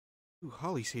Ooh,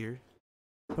 Holly's here.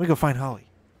 Let me go find Holly.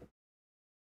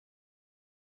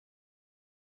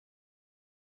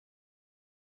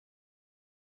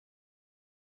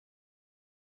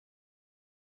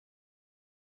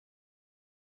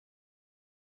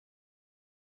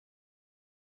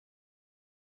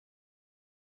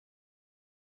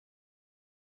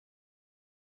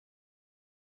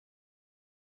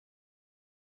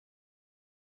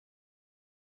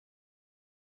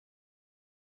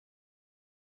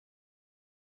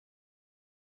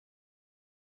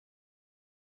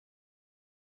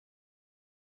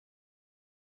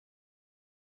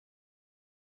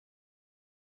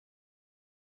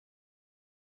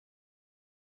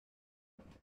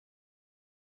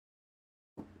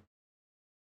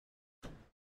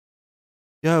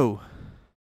 Yo.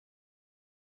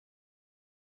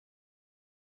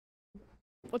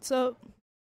 What's up?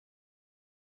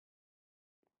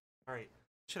 Alright.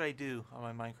 What should I do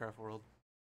on my Minecraft world?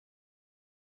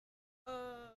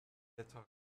 Let's talk.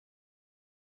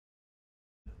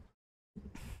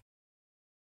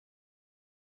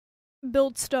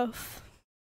 Build stuff.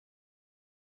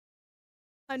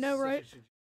 I know, right?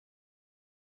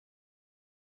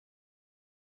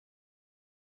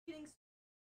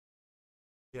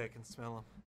 Yeah, I can smell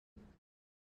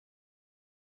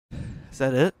them. Is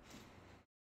that it?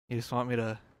 You just want me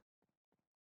to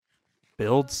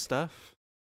build stuff?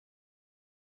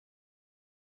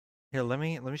 Here, let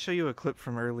me show you a clip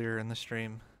from earlier in the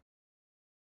stream.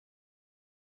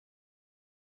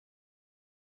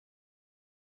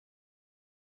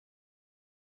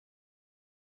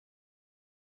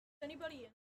 Anybody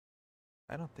in?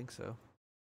 I don't think so.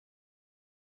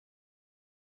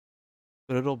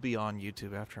 But it'll be on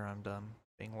YouTube after I'm done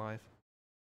being live.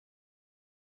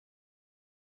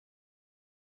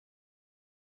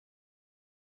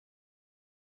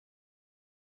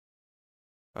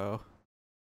 Oh.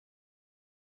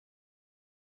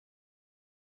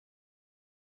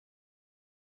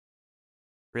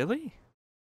 Really?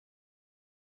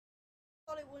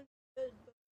 Thought it went good,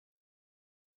 but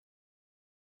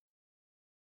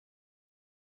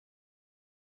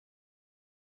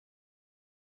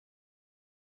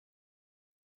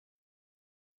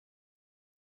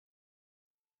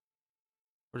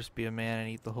Or just be a man and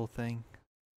eat the whole thing?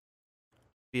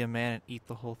 Be a man and eat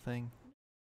the whole thing?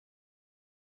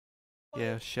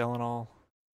 Yeah, shell and all.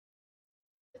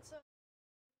 it's a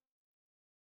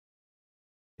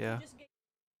Yeah. just get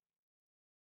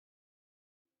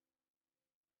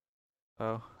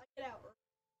Oh. out.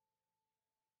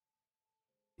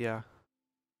 Yeah.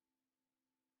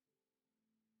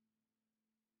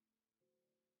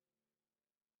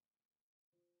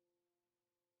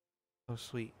 Oh,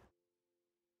 sweet.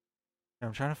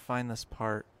 I'm trying to find this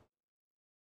part.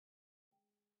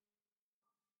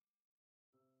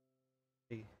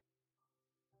 Hey.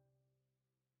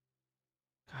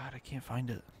 God, I can't find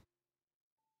it.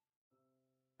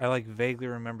 I like vaguely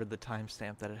remembered the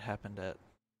timestamp that it happened at.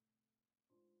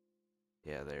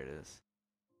 Yeah, there it is.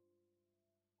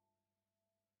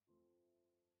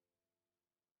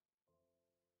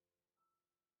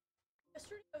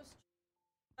 Yesterday I was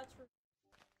that's for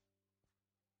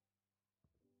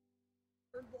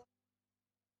third block.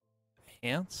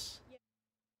 Ants? Yeah.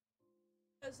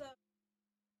 Because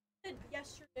did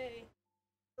yesterday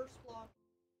first block,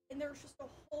 and there was just a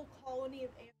whole colony of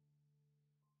ants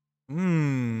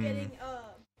Mmm. getting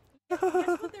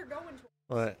guess what they're going to?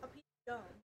 What? A piece of gum.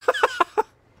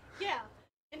 Yeah.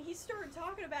 And he started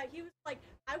talking about he was like,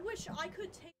 I wish I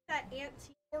could take that ant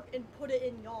teamwork and put it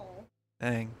in y'all.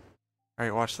 Dang.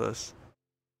 Alright, watch this.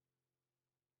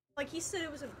 Like he said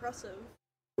it was impressive.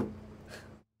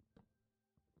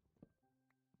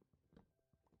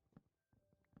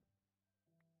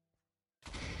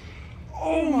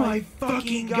 Oh my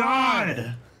fucking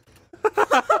god!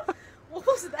 What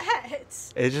was that?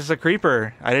 It's just a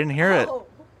creeper. I didn't hear it. Oh.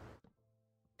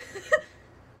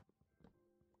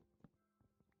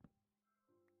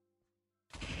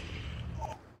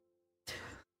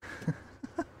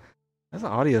 This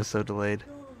audio so delayed.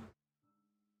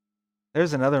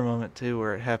 There's another moment too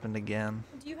where it happened again.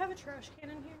 Do you have a trash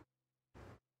can in here?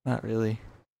 Not really.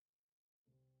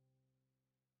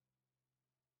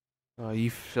 Oh, you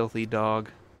filthy dog.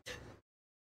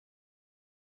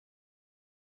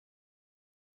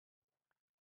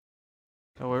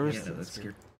 Oh, where was Yeah, that's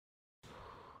your.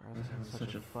 I was having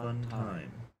Such a fun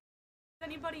time.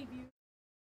 Anybody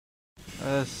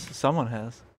view? Someone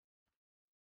has.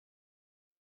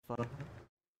 Fun.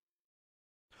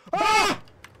 Ah!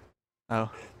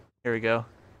 Oh, here we go.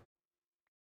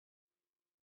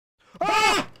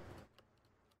 Ah!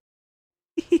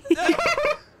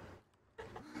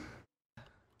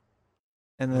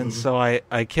 And then so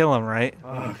I kill him, right?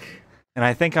 Fuck. And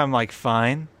I think I'm like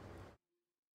fine.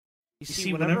 You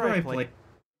see, whenever I play,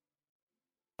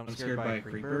 I'm scared by a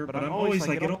creeper, but I'm always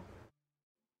like, it'll.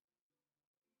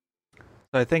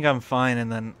 So I think I'm fine,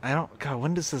 and then I don't. God,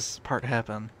 when does this part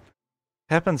happen?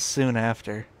 It happens soon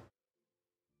after.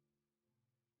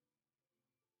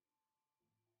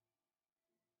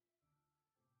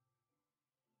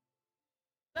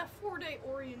 That 4-day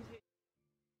orientation.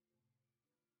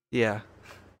 Yeah.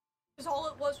 Because all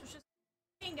it was just,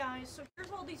 hey guys, so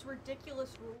here's all these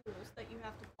ridiculous rules that you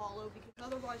have to follow because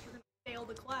otherwise you're going to fail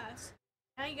the class.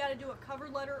 Now you got to do a cover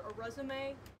letter, a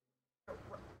resume, a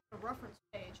reference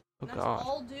page. And that's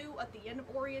all due at the end of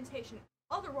orientation.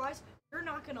 Otherwise, you're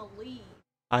not going to leave.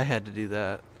 I had to do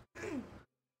that.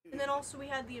 And then also we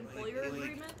had the employer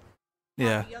agreement.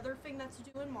 Yeah. The other thing that's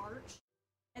due in March.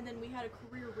 And then we had a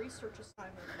career research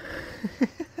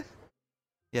assignment.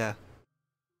 Yeah.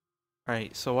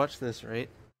 Alright, so watch this, right?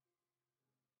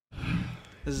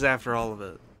 This is after all of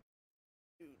it.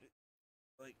 Dude,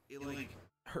 it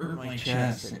hurt my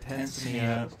chest, it tensed me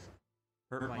up,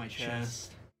 hurt my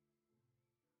chest.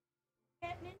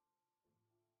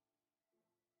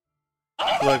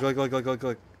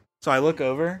 Look. So I look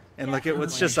over and look at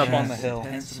what's just up on the hill.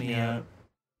 It tensed me up,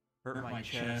 hurt my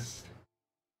chest.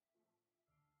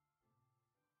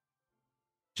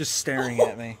 Just staring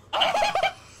at me.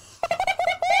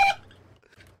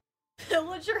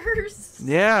 Villagers.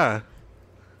 Yeah.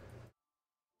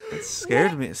 It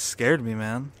scared me. It scared me,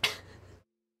 man.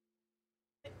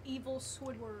 The evil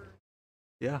Squidward.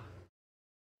 Yeah.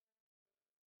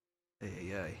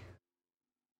 Ay.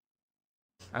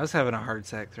 I was having a heart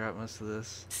attack throughout most of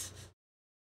this.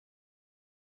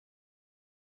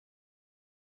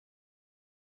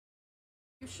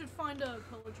 You should find a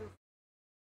pillager.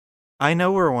 I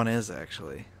know where one is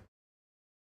actually.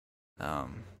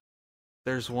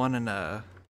 There's one in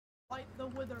Fight the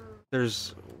Wither.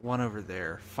 There's one over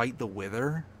there. Fight the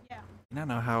Wither? Yeah. You don't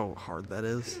know how hard that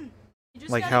is? You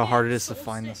just Like gotta how get hard it is to soul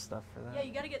find the stain- stuff for that? Yeah,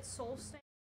 you gotta get soul stain.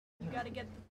 You gotta get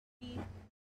the 3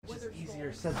 It's wither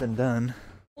easier skulls. said than done.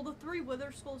 Well, the 3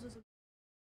 wither skulls is a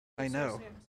I soul know. stain.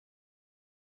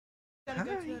 You gotta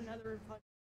go Hi. to another and find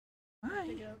Hi.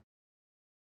 pick it up.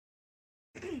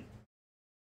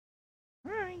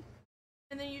 Hi.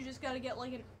 And then you just gotta get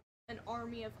like an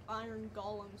army of iron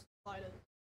golems to fight it.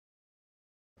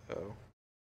 Oh.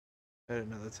 I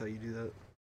didn't know that's how you do that.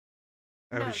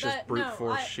 I No, was just that- brute no,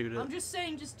 force shoot it. I'm just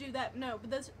saying, just do that. No,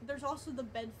 but there's also the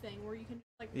bed thing where you can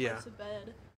like Yeah. place a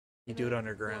bed. You and do it blows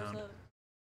underground. up.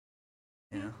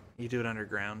 Yeah. You do it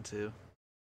underground too.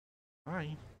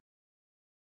 Alright.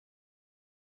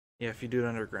 Yeah, if you do it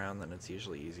underground, then it's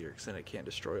usually easier because then it can't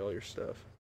destroy all your stuff.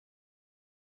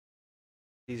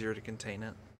 Easier to contain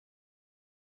it.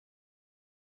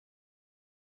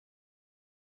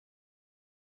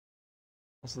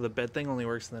 Also, the bed thing only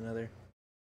works in the Nether.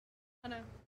 I know.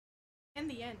 In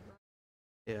the end, bro.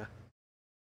 Yeah.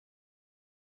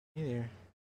 Hey there.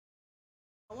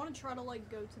 I want to try to like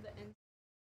go to the end.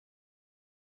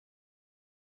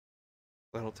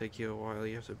 That'll take you a while.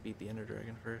 You have to beat the Ender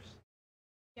Dragon first.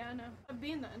 Yeah, I know. I'd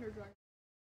be in the Ender Dragon.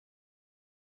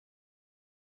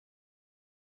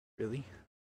 Really?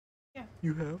 Yeah.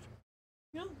 You have?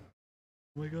 Yeah.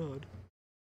 Oh my god.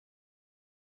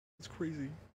 That's crazy.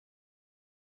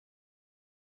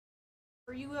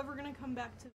 Are you ever gonna come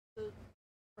back to the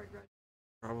Red Red?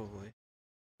 Probably.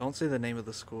 Don't say the name of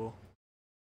the school.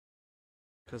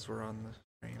 Because we're on the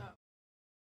stream. Oh.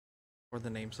 Or the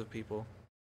names of people.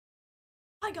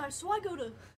 Hi guys, so I go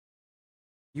to.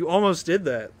 You almost did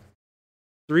that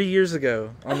 3 years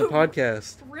ago on the Oh.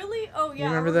 podcast. Really? Oh yeah.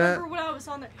 remember I that? remember when I was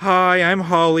on there. Hi, I'm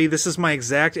Holly. This is my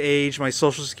exact age, my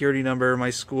social security number, my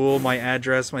school, my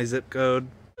address, my zip code.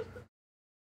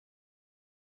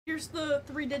 Here's the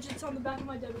 3 digits on the back of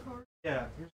my debit card. Yeah,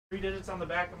 here's 3 digits on the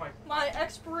back of my... My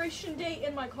expiration date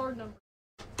and my card number.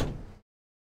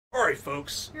 Alright,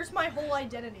 folks. Here's my whole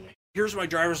identity. Here's my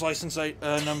driver's license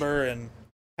number and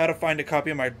how to find a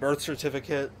copy of my birth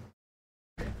certificate.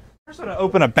 Here's how to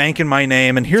open a bank in my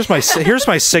name, and here's my here's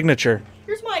my signature.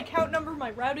 Here's my account number,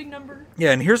 my routing number.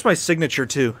 Yeah, and here's my signature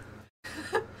too,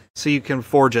 so you can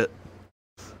forge it.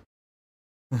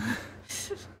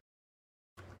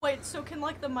 Wait, so can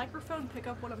like the microphone pick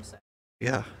up what I'm saying?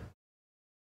 Yeah.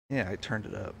 Yeah, I turned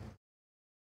it up.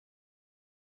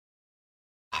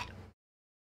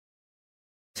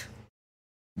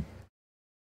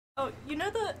 Oh, you know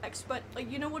the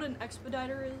like you know what an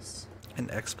expediter is? An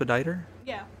expediter?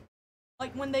 Yeah.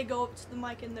 Like when they go up to the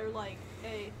mic and they're like,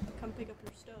 "Hey, come pick up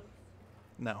your stuff."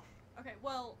 No. Okay,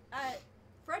 well,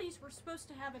 Freddy's, we're supposed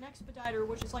to have an expediter,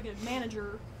 which is like a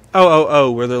manager.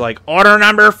 Oh, where they're like, order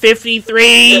number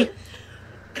 53.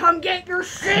 Come get your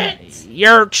shit.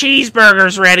 Your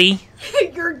cheeseburger's ready.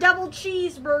 Your double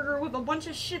cheeseburger with a bunch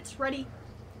of shits ready.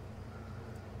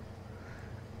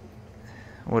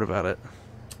 What about it?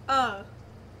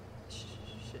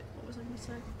 Shit, what was I gonna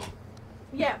say?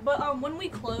 Yeah, but when we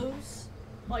close,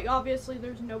 like, obviously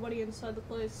there's nobody inside the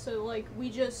place, so, like, we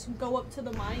just go up to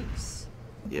the mics.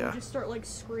 Yeah. And just start, like,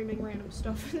 screaming random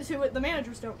stuff into it. The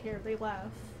managers don't care, they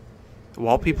laugh.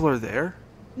 While people are there?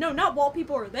 No, not while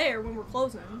people are there, when we're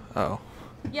closing. Oh.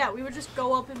 Yeah, we would just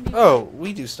go up and be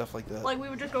We do stuff like that. like, we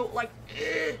would just go, like,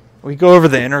 We go over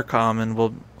the intercom and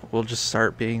we'll just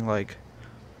start being like,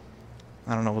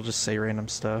 I don't know, we'll just say random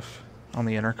stuff on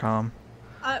the intercom.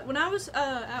 When I was,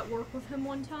 at work with him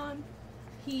one time,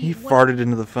 He farted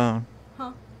into the phone.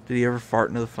 Huh? Did he ever fart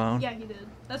into the phone? Yeah, he did.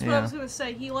 That's what I was gonna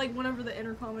say. He, like, went over the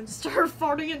intercom and started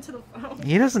farting into the phone.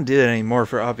 He doesn't do that anymore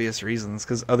for obvious reasons,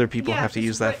 because other people have to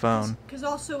use that phone. Because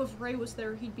also, if Ray was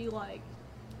there, he'd be like,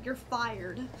 "You're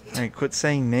fired." Alright, quit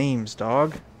saying names,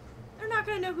 dog. They're not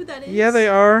gonna know who that is. Yeah, they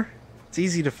are. It's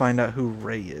easy to find out who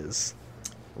Ray is.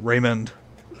 Raymond.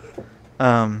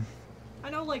 I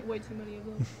know, like, way too many of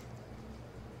them.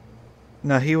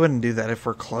 No, he wouldn't do that if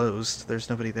we're closed. There's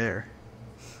nobody there.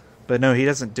 But no, he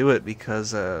doesn't do it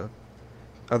because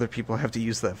other people have to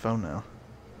use that phone now.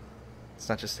 It's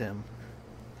not just him.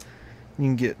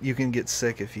 You can get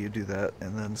sick if you do that,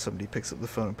 and then somebody picks up the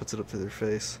phone and puts it up to their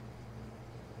face.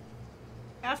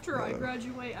 After I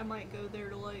graduate, I might go there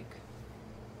to, like,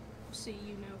 see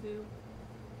you know who.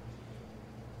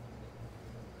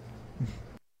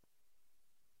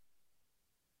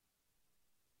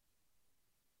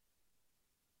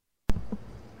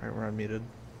 Alright, we're unmuted.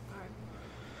 Alright.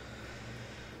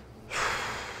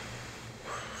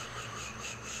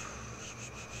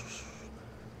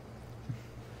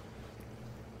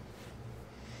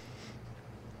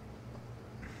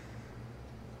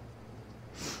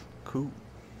 Cool.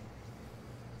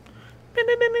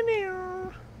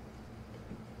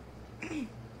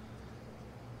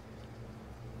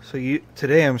 So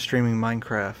today I'm streaming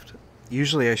Minecraft.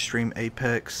 Usually I stream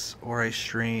Apex or I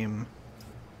stream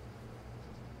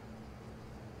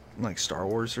like Star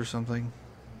Wars or something.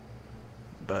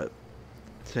 But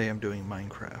today I'm doing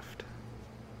Minecraft.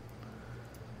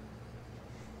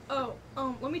 Oh,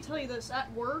 let me tell you this.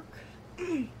 At work,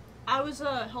 I was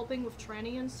helping with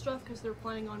training and stuff because they're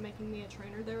planning on making me a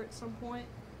trainer there at some point.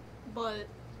 But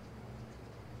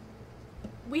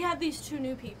we had these two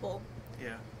new people.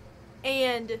 Yeah.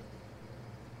 And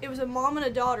it was a mom and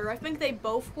a daughter. I think they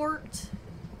both worked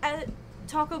at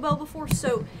Taco Bell before,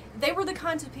 so they were the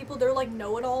kinds of people, they're like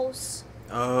know-it-alls.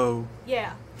 Oh.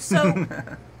 Yeah. So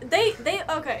they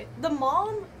okay, the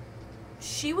mom,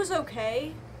 she was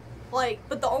okay. Like,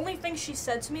 but the only thing she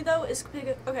said to me though is,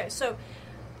 okay, so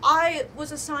I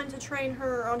was assigned to train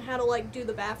her on how to, like, do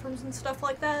the bathrooms and stuff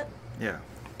like that. Yeah.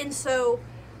 And so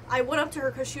I went up to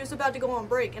her because she was about to go on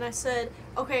break, and I said,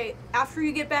 okay, after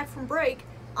you get back from break,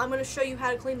 I'm going to show you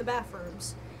how to clean the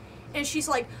bathrooms. And she's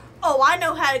like, oh, I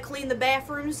know how to clean the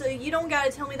bathrooms, so you don't got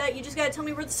to tell me that, you just got to tell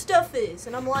me where the stuff is.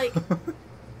 And I'm like,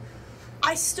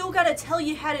 I still got to tell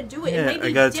you how to do it. Yeah, It may be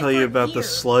I gotta tell you different about here. the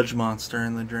sludge monster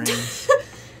in the drains.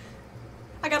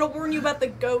 I got to warn you about the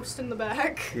ghost in the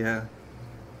back. Yeah.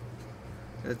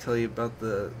 I gotta tell you about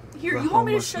the Here, the you want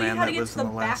me to homeless show you man how to that get lives to the in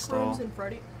the last back rooms stall. in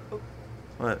Freddy? Oh,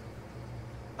 What?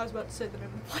 I was about to say the name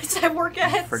of the place I work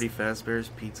at. Freddy Fazbear's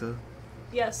Pizza.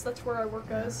 Yes, that's where I work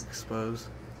as. Exposed.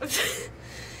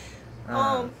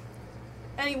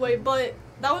 Anyway, but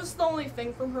that was the only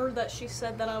thing from her that she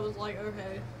said that I was like,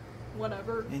 okay,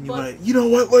 whatever. And But, know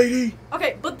what, lady?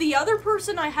 okay, but the other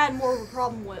person I had more of a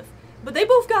problem with, but they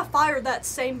both got fired that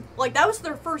same, like, that was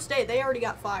their first day. They already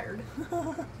got fired.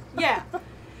 Yeah.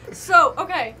 So,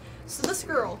 okay, so this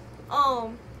girl,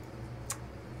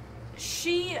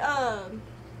 she,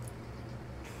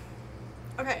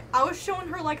 okay, I was showing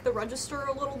her, like, the register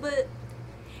a little bit,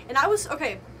 and I was,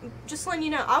 okay, just letting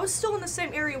you know, I was still in the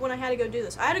same area when I had to go do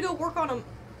this. I had to go work on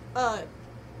a,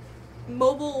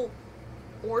 mobile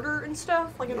order and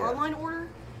stuff, like an online order,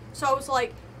 so I was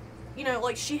like, you know,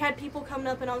 like, she had people coming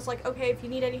up, and I was like, okay, if you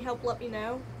need any help, let me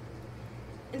know.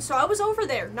 And so I was over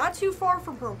there, not too far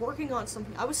from her, working on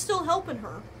something. I was still helping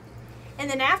her. And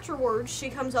then afterwards, she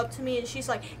comes up to me and she's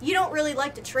like, you don't really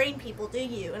like to train people, do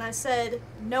you? And I said,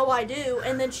 no, I do.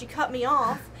 And then she cut me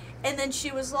off. And then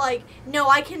she was like, no,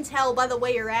 I can tell by the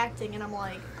way you're acting. And I'm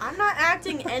like, I'm not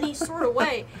acting any sort of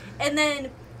way. And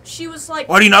then she was like,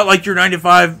 Why do you not like your 9 to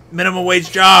 5 minimum wage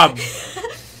job?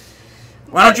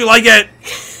 Why don't you like it?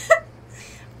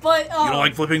 But You don't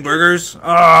like flipping burgers?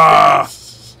 Ah!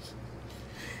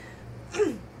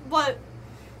 But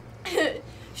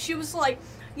she was like,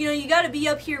 you know, you got to be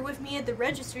up here with me at the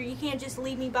register. You can't just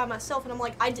leave me by myself. And I'm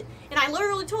like, and I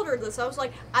literally told her this. I was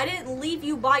like, I didn't leave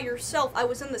you by yourself. I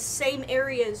was in the same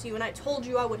area as you, and I told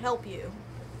you I would help you.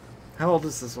 How old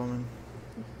is this woman?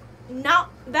 Not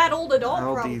that old at all, How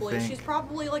old do you probably. think? She's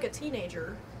probably like a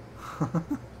teenager.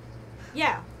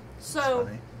 Yeah. So,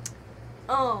 Funny.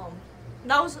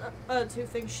 that was two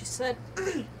things she said.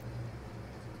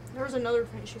 There was another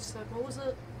thing she said. What was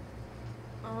it?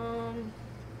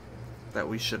 That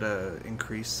we should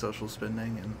increase social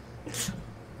spending and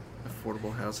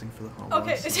affordable housing for the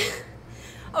homeless. Okay.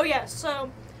 Oh yeah,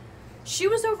 so she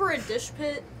was over a dish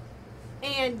pit,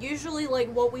 and usually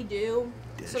like what we do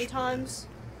Dish sometimes,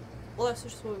 well that's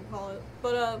just what we call it,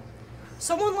 but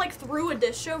someone like threw a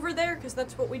dish over there, because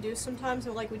that's what we do sometimes,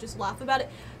 and like we just laugh about it.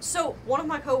 So one of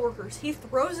my coworkers, he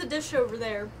throws a dish over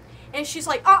there, and she's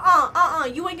like,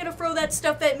 you ain't gonna throw that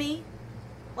stuff at me.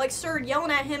 Like started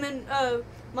yelling at him, and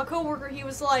my coworker, he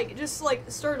was like, just like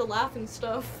started to laugh and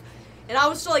stuff. And I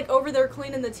was like over there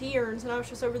cleaning the tea urns, and I was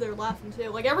just over there laughing too.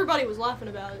 Like everybody was laughing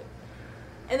about it.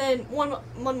 And then one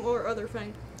more other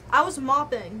thing. I was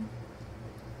mopping,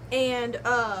 and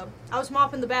I was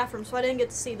mopping the bathroom, so I didn't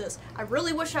get to see this. I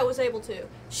really wish I was able to.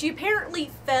 She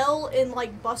apparently fell and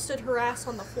like busted her ass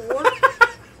on the floor.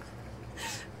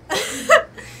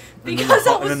 Because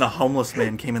and then the homeless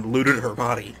man came and looted her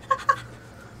body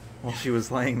while she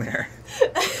was laying there.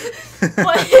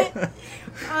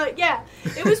 But yeah,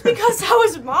 it was because I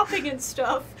was mopping and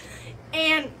stuff.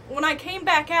 And when I came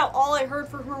back out, all I heard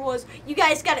from her was, "You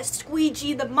guys gotta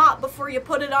squeegee the mop before you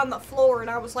put it on the floor." And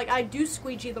I was like, I do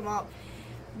squeegee the mop.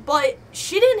 But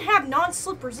she didn't have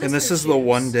non-slip resistance And this is shoes. the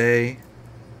one day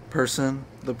person?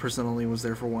 The person only was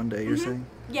there for one day, you're saying?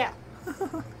 Yeah.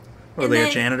 Were And they then-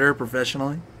 a janitor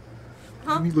professionally?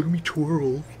 Huh? Look at me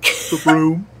twirl the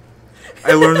broom.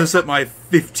 I learned this at my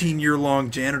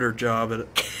 15-year-long janitor job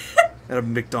at a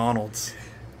McDonald's.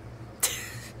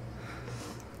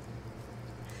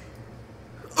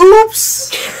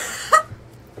 Oops!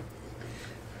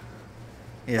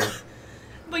 Yeah,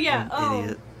 But yeah, I'm an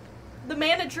idiot. the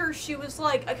manager, she was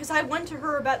like, because I went to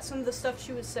her about some of the stuff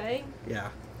she was saying, Yeah.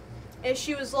 and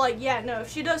she was like, yeah, no,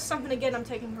 if she does something again, I'm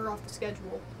taking her off the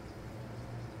schedule.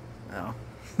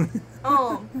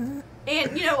 Oh.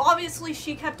 And, you know, obviously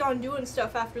she kept on doing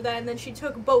stuff after that, and then she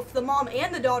took both the mom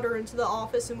and the daughter into the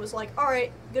office and was like,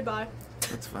 alright, goodbye.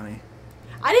 That's funny.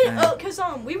 I didn't, Yeah. because,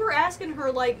 we were asking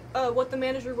her, like, what the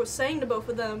manager was saying to both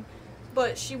of them,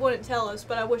 but she wouldn't tell us,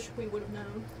 but I wish we would have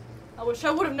known. I wish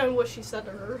I would have known what she said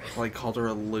to her. Like, called her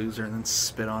a loser and then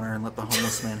spit on her and let the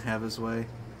homeless man have his way.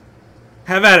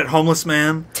 Have at it, homeless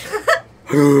man!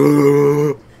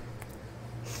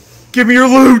 Give me your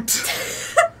loot!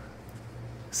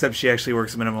 Except she actually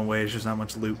works minimum wage, there's not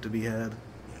much loot to be had.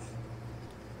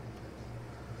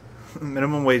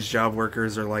 Minimum wage job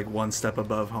workers are like one step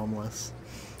above homeless.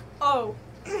 Oh,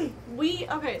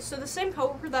 okay, so the same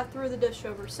coworker that threw the dish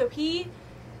over, so he,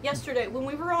 yesterday, when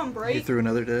we were on break... He threw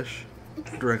another dish?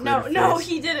 Directly No, at her no, face?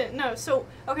 he didn't. No. So,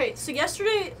 okay, so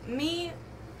yesterday, me,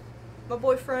 my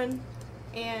boyfriend,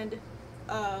 and,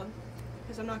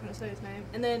 because I'm not going to say his name,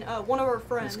 and then one of our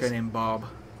friends. This guy named Bob.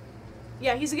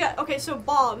 Yeah, he's a guy. Okay, so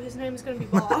Bob, his name is going to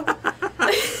be Bob.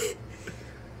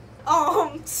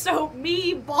 So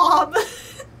me, Bob,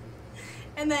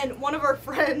 and then one of our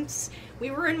friends, we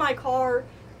were in my car.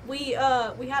 We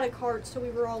had a cart, so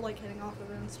we were all, like, hitting off of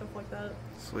it and stuff like that.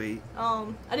 Sweet. I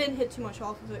didn't hit too much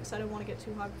off of it because I didn't want to get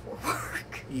too high before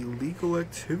work. Illegal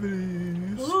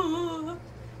activities.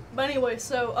 But anyway,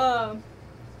 so,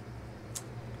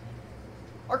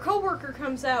 our coworker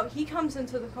comes out, he comes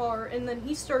into the car, and then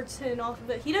he starts hitting off of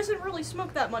it. He doesn't really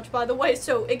smoke that much, by the way,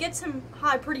 so it gets him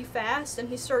high pretty fast, and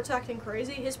he starts acting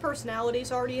crazy. His personality's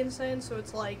already insane, so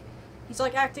it's like, he's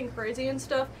like acting crazy and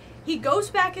stuff. He goes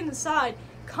back inside,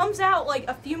 comes out like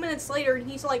a few minutes later,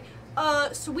 and he's like,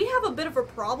 so we have a bit of a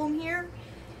problem here.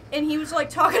 And he was like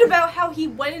talking about how he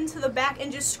went into the back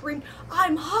and just screamed,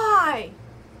 "I'm high!"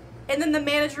 And then the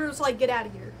manager was like, "Get out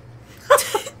of here."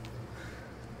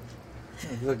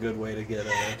 That's a good way to get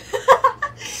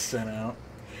sent out.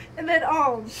 And then,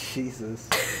 Jesus.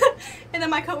 and then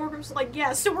my coworker was like,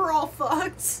 "Yeah, so we're all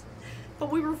fucked." But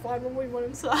we were fine when we went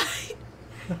inside.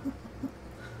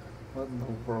 What in the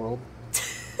world?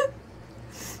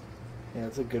 Yeah,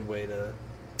 it's a good way to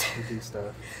do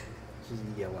stuff. Just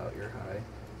yell out you're high.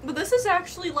 But this is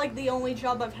actually, like, the only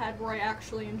job I've had where I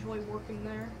actually enjoy working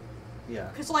there. Yeah.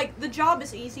 Because, like, the job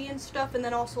is easy and stuff, and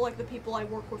then also, like, the people I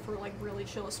work with are, like, really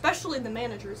chill. Especially the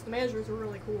managers. The managers are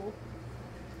really cool.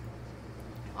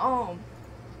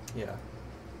 Yeah.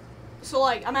 So,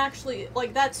 like, I'm actually,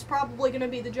 like, that's probably gonna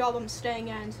be the job I'm staying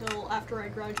at until after I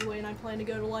graduate, and I plan to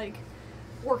go to, like,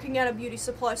 working at a beauty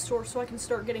supply store so I can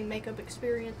start getting makeup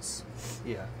experience.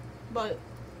 Yeah. But,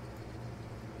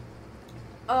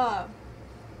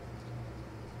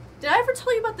 did I ever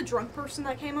tell you about the drunk person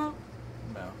that came up?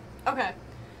 No. Okay.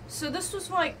 So this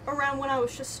was, like, around when I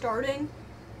was just starting,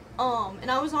 and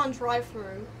I was on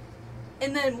drive-thru.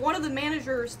 And then one of the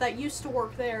managers that used to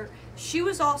work there, she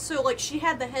was also, like, she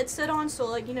had the headset on, so,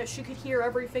 like, you know, she could hear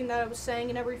everything that I was saying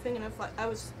and everything, and if I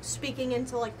was speaking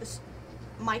into, like, this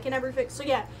mic and everything. So,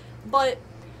 yeah. But,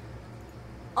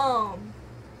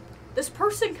 this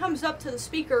person comes up to the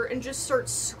speaker and just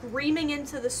starts screaming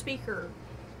into the speaker.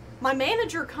 My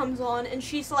manager comes on, and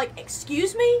she's like,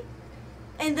 "Excuse me?"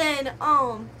 And then,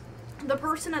 the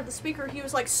person at the speaker, he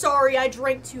was like, "Sorry, I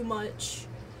drank too much."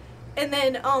 And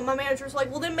then, my manager's like,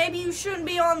 "Well, then maybe you shouldn't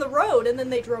be on the road," and then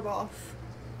they drove off.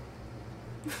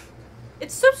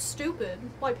 It's so stupid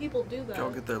why people do that. Did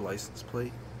y'all get their license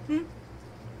plate? Hmm?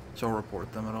 Did y'all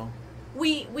report them at all?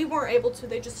 We weren't able to,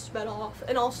 they just sped off.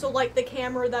 And also, like, the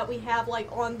camera that we have, like,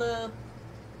 on the,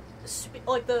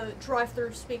 like, the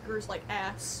drive-thru speakers, like,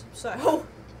 ass, so...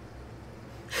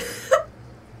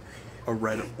 A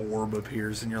red orb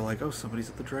appears and you're like, oh, somebody's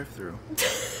at the drive-thru.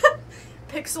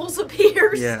 Pixels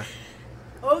appears. Yeah.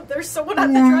 Oh, there's someone at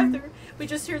the drive-thru. We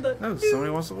just hear the... Oh,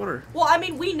 somebody wants to order. Well, I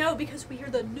mean, we know because we hear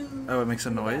the new... Oh, it makes a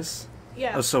noise?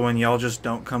 Yeah. Oh, so when y'all just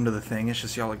don't come to the thing, it's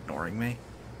just y'all ignoring me?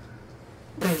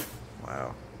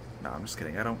 Wow. No, I'm just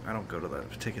kidding. I don't go to that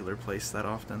particular place that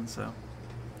often, so...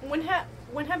 When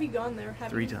have you gone there?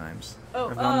 3 times. Oh,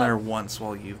 I've gone there once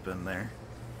while you've been there.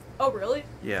 Oh, really?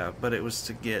 Yeah, but it was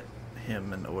to get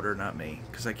him an order, not me,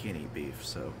 because I can't eat beef,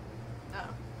 so... Oh.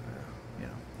 You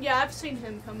know. Yeah, I've seen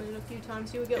him come in a few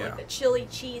times. He would get, Yeah. like, the chili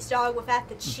cheese dog without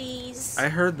the cheese. I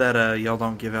heard that y'all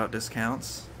don't give out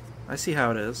discounts. I see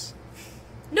how it is.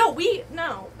 No, we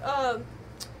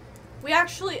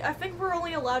actually, I think we're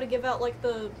only allowed to give out, like,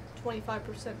 the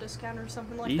 25% discount or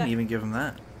something like You that. didn't even give him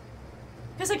that.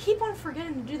 Because I keep on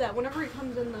forgetting to do that. Whenever he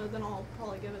comes in, though, then I'll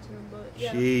probably give it to him, but,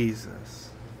 yeah. Jesus.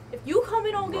 If you come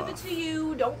in, I'll give it Rough. to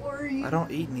you. Don't worry. I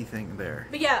don't eat anything there.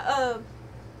 But, yeah,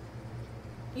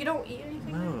 you don't eat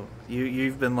anything there? No.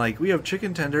 You've been like, we have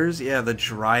chicken tenders. Yeah, the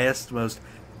driest, most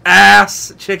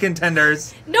ass chicken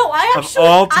tenders. No, I Of actually,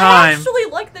 all time. I actually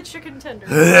like the chicken tenders.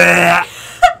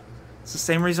 It's the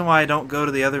same reason why I don't go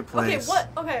to the other place.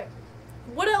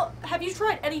 What else? Have you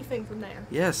tried anything from there?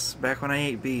 Yes, back when I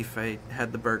ate beef, I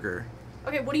had the burger.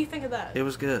 Okay, what do you think of that? It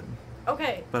was good,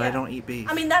 Okay. but yeah. I don't eat beef.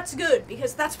 I mean, that's good,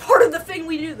 because that's part of the thing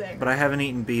we do there. But I haven't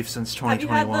eaten beef since Have you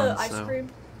 2021. had the ice so cream?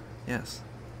 yes,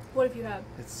 What have you had?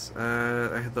 it's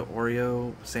I had the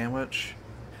Oreo sandwich,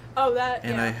 Oh, that,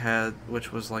 and yeah. I had,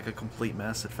 which was like a complete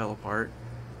mess. It fell apart,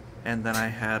 and then I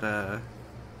had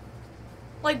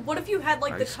Like, what if you had,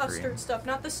 like, the Ice cream. custard stuff?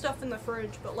 Not the stuff in the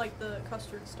fridge, but, like, the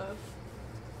custard stuff.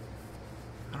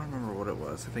 I don't remember what it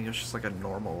was. I think it was just like a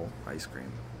normal ice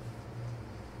cream.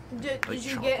 Did Like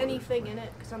you chocolate get or anything something. in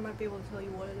it? Because I might be able to tell you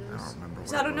what it is. I don't remember what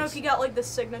 'Cause I don't it know was. if you got, like, the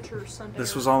signature Sunday.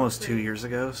 This or was almost something. 2 years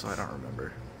ago, so I don't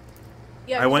remember.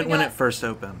 Yeah, I 'cause went we when got- it first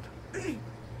opened.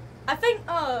 I think,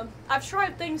 I've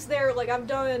tried things there, like, I've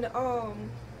done,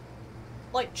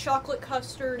 like, chocolate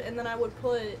custard, and then I would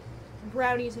put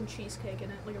brownies and cheesecake in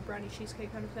it, like a brownie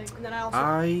cheesecake kind of thing. And then I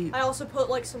also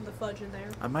put, like, some of the fudge in there.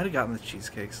 I might have gotten the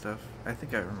cheesecake stuff. I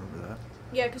think I remember that.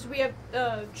 Yeah, because we have,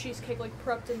 cheesecake, like,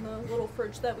 prepped in the little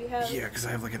fridge that we have. Yeah, because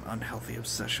I have like an unhealthy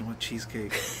obsession with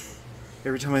cheesecake.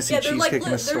 Every time I see Yeah, they're like, cheesecake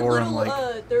in the store, they're I'm little,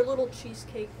 like, they're little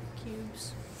cheesecake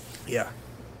cubes. yeah.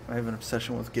 I have an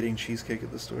obsession with getting cheesecake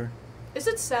at the store. Is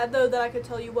it sad, though, that I could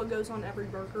tell you what goes on every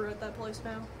burger at that place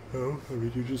now? Oh, I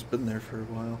mean, you've just been there for a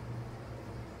while.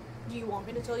 Do you want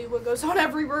me to tell you what goes on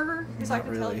every burger? Because I Not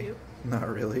can tell really. you. Not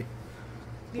really.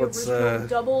 The What's, original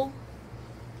double,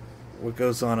 What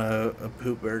goes on a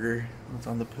poop burger? What's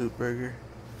on the poop burger?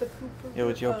 the poop burger. Yeah,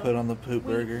 what y'all put on the poop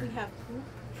burger? We have poop.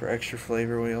 For extra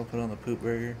flavor, what y'all put on the poop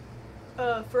burger?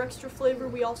 For extra flavor,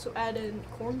 we also add in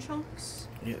corn chunks.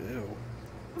 Ew.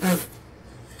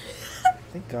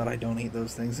 Thank God I don't eat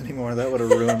those things anymore. That would have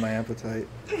ruined my appetite.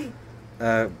 You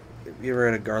ever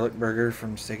had a garlic burger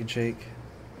from Steak and Shake?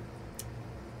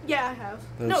 Yeah, I have.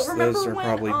 Those remember are when,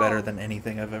 probably better than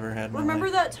anything I've ever had in my Remember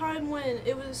life. that time when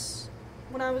I was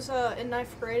in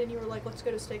 9th grade and you were like, let's go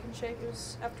to Steak and Shake? It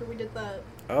was after we did the...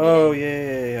 Oh,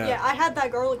 yeah. Yeah, I had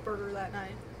that garlic burger that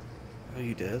night. Oh,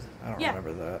 you did? I don't Yeah.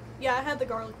 remember that. Yeah, I had the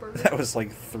garlic burger. That was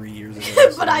like 3 years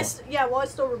ago. But I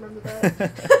still remember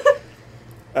that.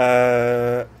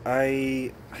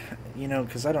 You know,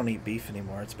 because I don't eat beef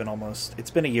anymore. It's been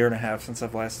a year and a half since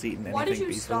I've last eaten anything beef related. Why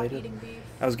did you stop eating beef?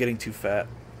 I was getting too fat.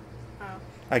 Oh.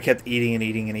 I kept eating and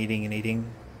eating and eating and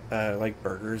eating, like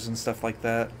burgers and stuff like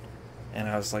that. And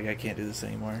I was like, I can't do this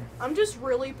anymore. I'm just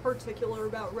really particular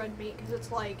about red meat because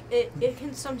it's like, it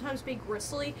can sometimes be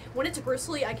gristly. When it's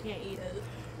gristly, I can't eat it.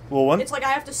 Well, It's like I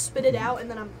have to spit it out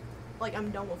and then I'm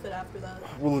done with it after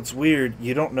that. Well, it's weird.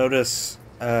 You don't notice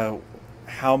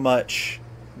how much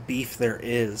beef there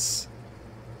is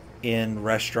in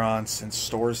restaurants and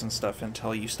stores and stuff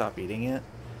until you stop eating it.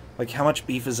 Like, how much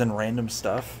beef is in random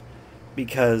stuff.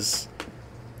 Because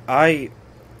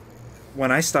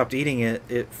when I stopped eating it,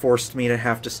 it forced me to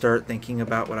have to start thinking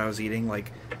about what I was eating.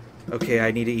 Like, okay, I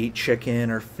need to eat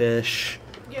chicken or fish,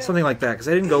 something like that. Because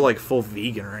I didn't go, like, full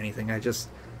vegan or anything. I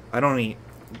don't eat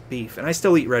beef. And I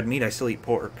still eat red meat. I still eat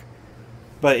pork.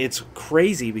 But it's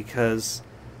crazy because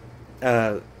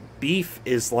beef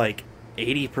is, like,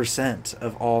 80%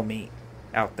 of all meat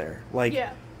out there. Like,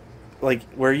 like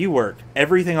where you work,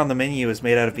 everything on the menu is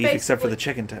made out of beef except for the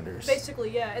chicken tenders. Basically,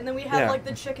 yeah. And then we have like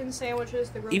the chicken sandwiches,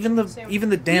 the grilled even chicken sandwiches. Even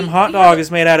the damn hot dog is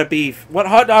made out of beef. What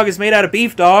hot dog is made out of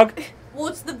beef, dog? Well,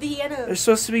 it's the Vienna. They're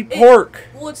supposed to be pork.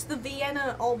 Well, it's the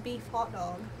Vienna all beef hot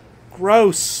dog.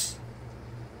 Gross.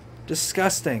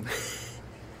 Disgusting.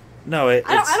 No, I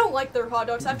don't like their hot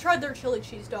dogs. I've tried their chili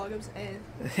cheese dog. It was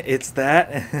It's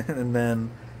that, and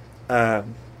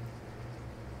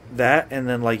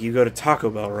then like you go to Taco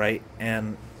Bell, right?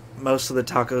 And most of the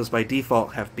tacos by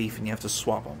default have beef, and you have to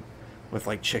swap them with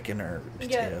like chicken or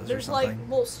potatoes there's or something. like,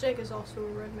 well, steak is also a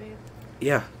red meat.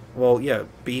 Yeah, well, yeah,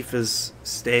 beef is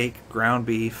steak, ground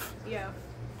beef. Yeah.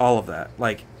 All of that,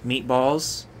 like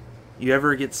meatballs. You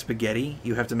ever get spaghetti?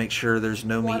 You have to make sure there's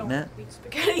no meat in it. Eat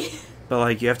spaghetti. But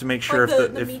like you have to make sure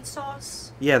like the meat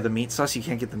sauce. Yeah, the meat sauce. You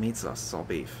can't get the meat sauce. It's all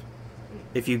beef.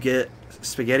 If you get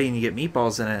spaghetti and you get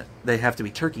meatballs in it, they have to be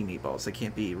turkey meatballs. They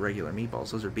can't be regular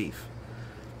meatballs. Those are beef.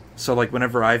 So, like,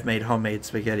 whenever I've made homemade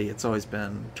spaghetti, it's always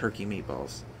been turkey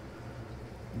meatballs.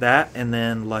 That, and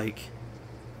then, like,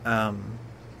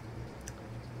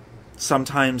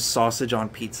 sometimes sausage on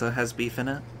pizza has beef in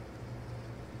it.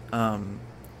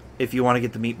 If you want to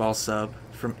get the meatball sub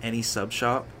from any sub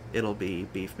shop, it'll be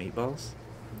beef meatballs.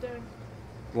 Dang.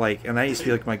 Like, and that used to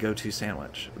be like my go-to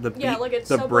sandwich. Like at the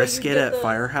Subway, brisket at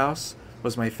Firehouse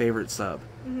was my favorite sub.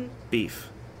 Mm-hmm. Beef.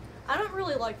 I don't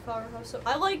really like Firehouse. So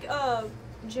I like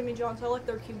Jimmy John's. I like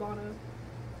their Cubano.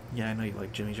 Yeah, I know you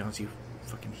like Jimmy John's, you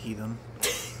fucking heathen.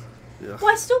 Well,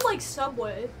 I still like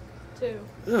Subway, too.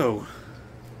 Oh.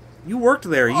 You worked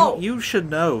there. Oh. You should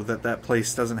know that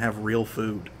place doesn't have real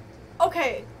food.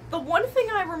 Okay, the one thing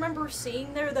I remember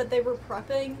seeing there that they were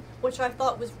prepping, which I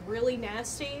thought was really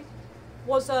nasty,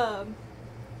 was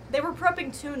they were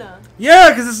prepping tuna. Yeah,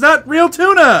 because it's not real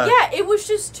tuna. Yeah, it was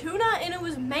just tuna and it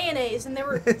was mayonnaise, and they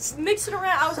were mixing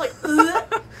around. I was like,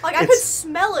 ugh. Like I could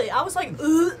smell it. I was like,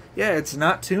 ugh. Yeah, it's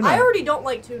not tuna. I already don't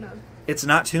like tuna. It's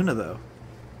not tuna though.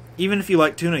 Even if you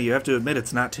like tuna, you have to admit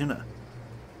it's not tuna.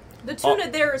 The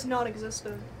tuna there is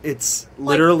non-existent. It's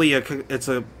literally it's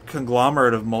a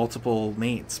conglomerate of multiple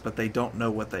meats, but they don't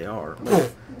know what they are.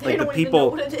 They don't even know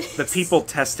what it is. The people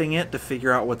testing it to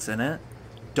figure out what's in it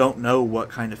don't know what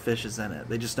kind of fish is in it.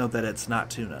 They just know that it's not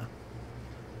tuna.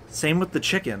 Same with the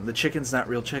chicken. The chicken's not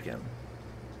real chicken.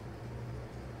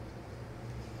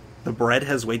 The bread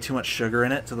has way too much sugar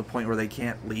in it to the point where they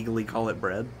can't legally call it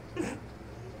bread.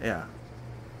 Yeah.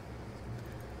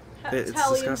 It's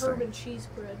Italian disgusting. herb and cheese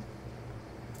bread.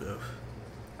 Ugh.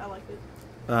 I like it.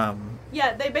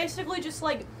 Yeah, they basically just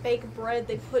like bake bread.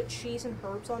 They put cheese and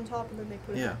herbs on top, and then they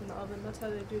put it up in the oven. That's how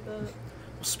they do that.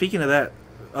 Speaking of that,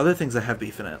 other things that have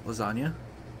beef in it: lasagna,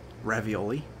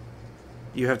 ravioli.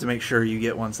 You have to make sure you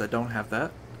get ones that don't have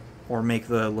that, or make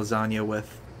the lasagna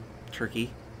with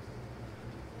turkey.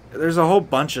 There's a whole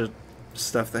bunch of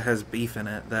stuff that has beef in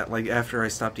it that, like, after I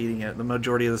stopped eating it, the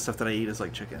majority of the stuff that I eat is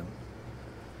like chicken.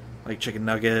 Like chicken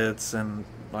nuggets and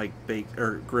like baked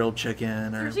or grilled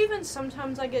chicken. Or there's even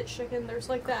sometimes I get chicken. There's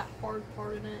like that hard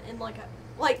part in it, and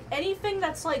like anything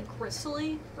that's like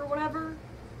gristly or whatever.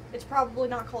 It's probably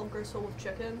not called gristle with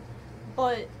chicken,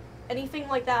 but anything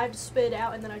like that I have to spit it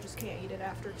out, and then I just can't eat it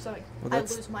after because I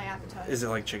lose my appetite. Is it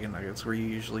like chicken nuggets where you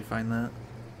usually find that?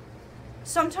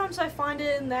 Sometimes I find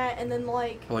it in that, and then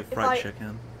like I like fried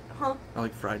chicken. Huh? I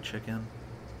like fried chicken.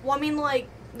 Well, I mean like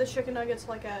the chicken nuggets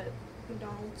like at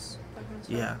McDonald's, that kind of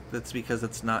stuff. Yeah, that's because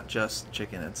it's not just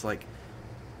chicken. It's like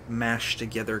mashed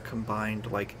together, combined,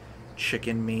 like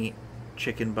chicken meat,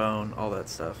 chicken bone, all that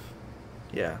stuff.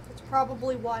 Yeah. That's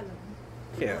probably why then.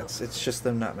 Yeah, it's just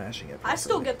them not mashing it properly. I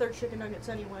still get their chicken nuggets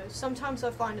anyway. Sometimes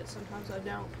I find it, sometimes I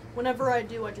don't. Whenever I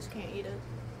do, I just can't eat it.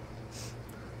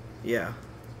 Yeah.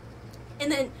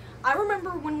 And then I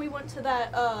remember when we went to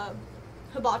that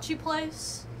hibachi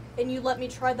place and you let me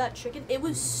try that chicken. It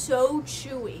was so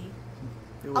chewy.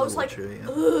 It was I was a like, little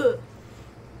chewy, ugh.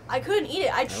 I couldn't eat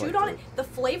it. I chewed on it. The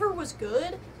flavor was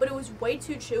good, but it was way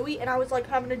too chewy, and I was like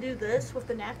having to do this with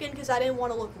the napkin because I didn't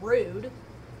want to look rude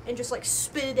and just like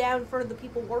spit it down in front of the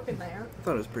people working there. I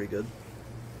thought it was pretty good.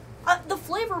 The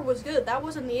flavor was good. That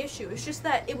wasn't the issue. It's just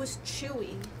that it was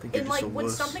chewy. And like when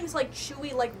something's like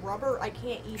chewy like rubber, I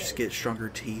can't eat it. Just get stronger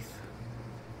teeth.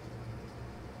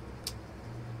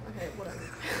 Okay,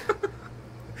 whatever.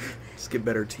 Just get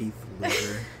better teeth,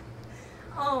 loser.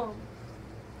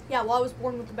 Yeah, well, I was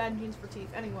born with the bad genes for teeth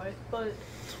anyway, but...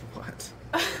 What?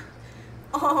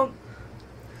 I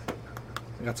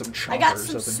got some choppers. I got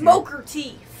some smoker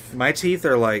teeth. My teeth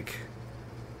are, like,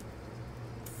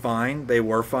 fine. They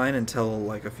were fine until,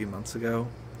 like, a few months ago.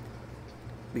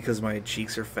 Because my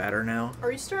cheeks are fatter now.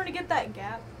 Are you starting to get that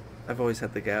gap? I've always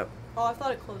had the gap. Oh, I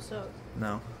thought it closed up.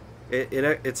 No.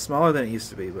 It's smaller than it used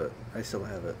to be, but I still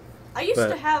have it. I used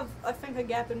to have, I think, a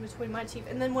gap in between my teeth,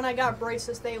 and then when I got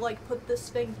braces, they, like, put this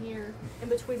thing here in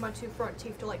between my two front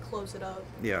teeth to, like, close it up.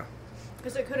 Yeah.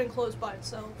 Because it couldn't close by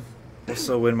itself. Well,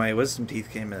 so when my wisdom teeth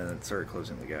came in, it started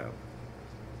closing the gap.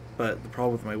 But the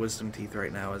problem with my wisdom teeth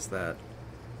right now is that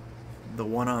the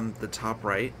one on the top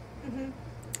right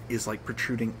is, like,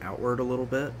 protruding outward a little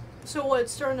bit. So what,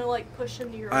 it's starting to, like, push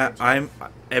into your other teeth?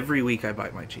 Every week I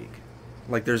bite my cheek.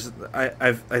 Like,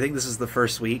 I think this is the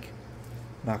first week,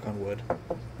 knock on wood,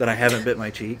 that I haven't bit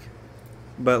my cheek.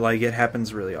 But, like, it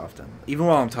happens really often. Even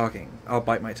while I'm talking, I'll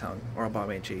bite my tongue, or I'll bite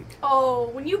my cheek. Oh,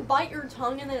 when you bite your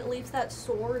tongue and then it leaves that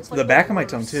sore, it's like the back of my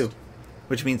tongue, too.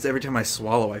 Which means every time I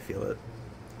swallow, I feel it.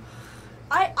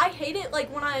 I hate it,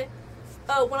 like, when I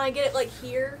get it, like,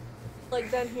 here,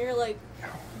 like, down here, like,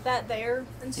 that there,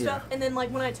 and stuff. Yeah. And then,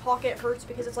 like, when I talk, it hurts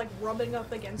because it's, like, rubbing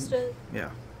up against it. Yeah.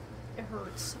 It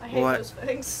hurts. I hate those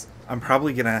things. I'm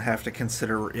probably going to have to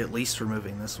consider at least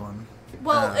removing this one.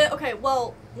 Well, okay,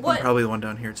 well, what... And probably the one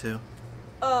down here, too.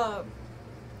 I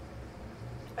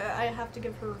have to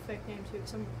give her a fake name, too,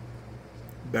 because I'm...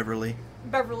 Beverly.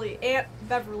 Beverly. Aunt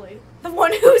Beverly. The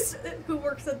one who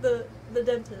works at the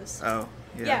dentist. Oh,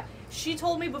 yeah. Yeah, she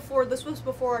told me before, this was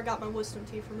before I got my wisdom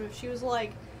teeth removed, she was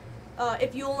like,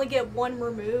 if you only get one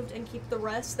removed and keep the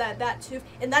rest, that tooth,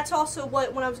 and that's also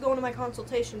what, when I was going to my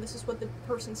consultation, this is what the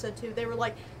person said too, they were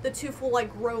like, the tooth will,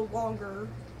 like, grow longer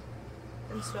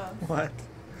and stuff. What?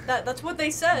 That's what they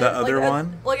said. The other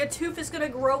one? Like, a tooth is gonna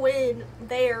grow in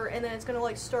there, and then it's gonna,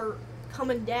 like, start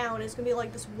coming down, it's gonna be,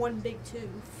 like, this one big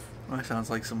tooth. Well, that sounds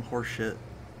like some horse shit.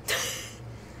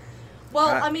 Well,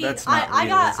 I mean,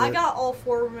 I got all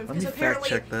four removed, because apparently,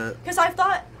 fact check that. because I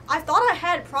thought I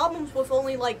had problems with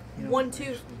only, like, one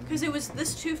tooth, because it was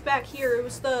this tooth back here, it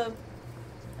was the,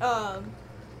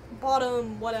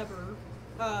 bottom whatever,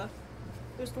 it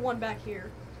was the one back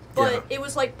here, but it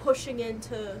was, like, pushing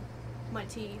into my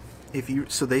teeth.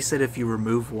 So they said if you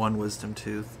remove one wisdom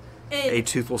tooth, a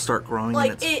tooth will start growing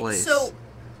in its place. So,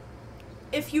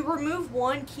 if you remove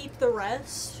one, keep the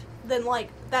rest, then, like,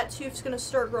 that tooth's gonna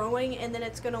start growing, and then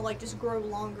it's gonna, like, just grow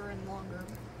longer and longer.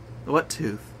 What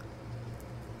tooth?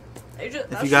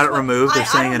 If you got it removed, they're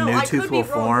saying a new tooth will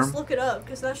form? Just look it up,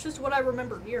 because that's just what I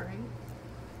remember hearing.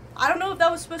 I don't know if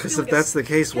that was supposed to be Because if that's the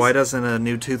case, why doesn't a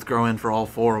new tooth grow in for all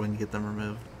four when you get them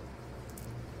removed?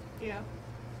 Yeah.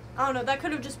 I don't know, that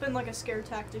could have just been, like, a scare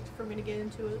tactic for me to get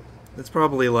into it. It's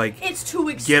probably like, it's too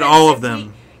expensive. Get all of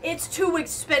them. It's too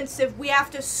expensive. We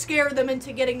have to scare them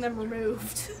into getting them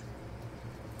removed.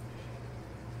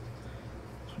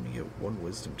 Let me get one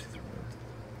wisdom tooth removed.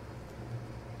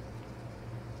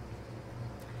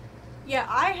 Yeah,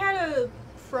 I had a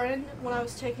friend when I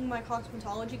was taking my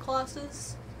cosmetology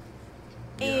classes,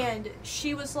 and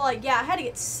she was like, yeah, I had to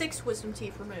get 6 wisdom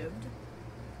teeth removed.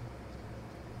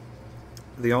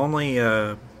 The only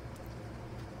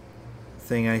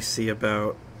thing I see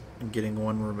about getting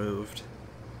one removed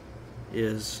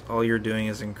is all you're doing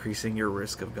is increasing your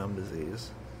risk of gum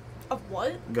disease. Of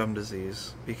what? Gum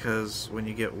disease, because when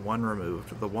you get one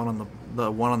removed, the one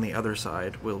on the other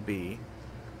side will be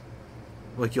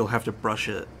like, you'll have to brush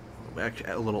it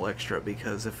a little extra,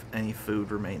 because if any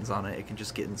food remains on it, it can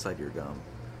just get inside your gum.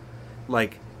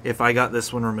 Like, if I got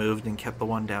this one removed and kept the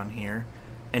one down here,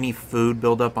 any food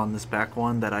buildup on this back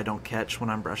one that I don't catch when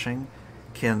I'm brushing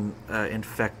can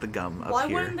infect the gum up Why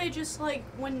here. wouldn't they just, like,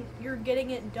 when you're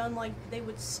getting it done, like, they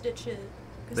would stitch it?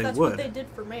 Because that's would. what they did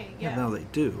for me, yeah. No, they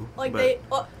do. Like,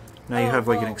 but now you have,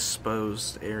 like, an well,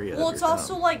 exposed area. Well, of it's your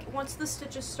also, gum. like, once the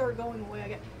stitches start going away, I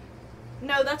get...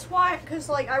 No, that's why, because,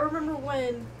 like, I remember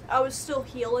when I was still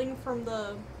healing from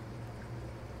the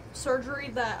surgery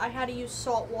that I had to use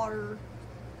salt water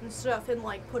and stuff and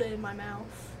like put it in my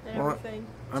mouth and everything.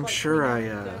 I'm So, like, sure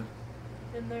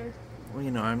in there. Well,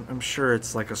 you know, I'm sure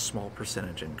it's like a small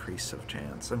percentage increase of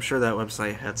chance. I'm sure that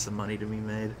website had some money to be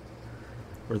made,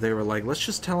 where they were like, let's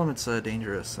just tell them it's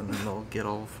dangerous, and then they'll get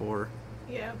all 4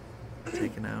 Yeah.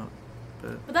 taken out.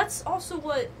 But that's also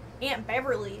what Aunt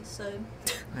Beverly said.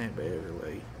 Aunt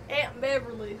Beverly. Aunt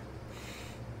Beverly.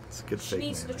 It's a good She fake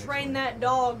needs name, to train actually. that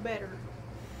dog better.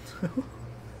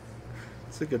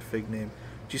 It's a good fake name.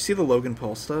 Do you see the Logan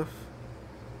Paul stuff?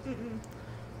 Mm-mm.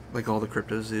 Like all the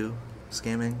CryptoZoo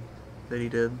scamming that he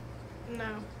did?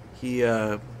 No. He,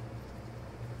 there's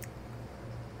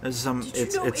some,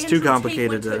 Did you know it's Andrew too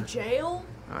complicated Tate went to jail?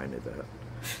 Oh, I knew that.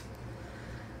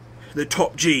 The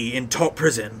top G in top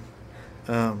prison.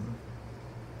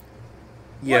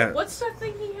 Yeah. What's that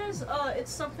thing he has?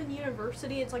 It's something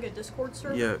university. It's like a Discord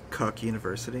server. Yeah, Cuck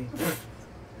University.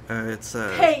 It's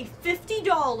Pay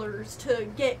 $50 to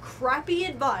get crappy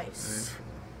advice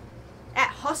at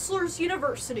Hustlers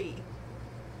University.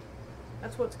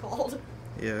 That's what it's called.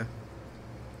 Yeah.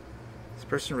 This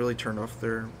person really turned off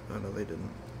their... Oh, no, they didn't.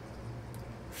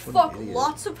 What Fuck an idiot.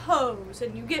 lots of hoes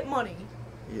and you get money.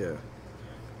 Yeah.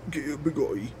 Get big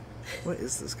guy. What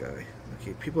is this guy?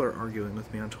 Okay, people are arguing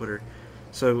with me on Twitter.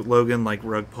 So Logan like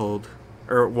rug pulled,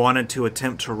 or wanted to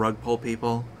attempt to rug pull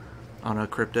people on a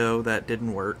crypto that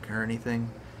didn't work or anything.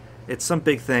 It's some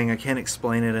big thing. I can't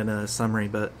explain it in a summary,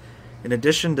 but in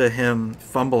addition to him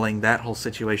fumbling that whole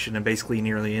situation and basically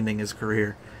nearly ending his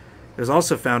career, it was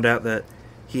also found out that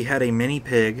he had a mini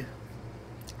pig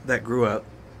that grew up,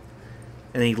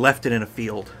 and he left it in a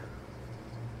field.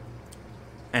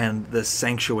 And this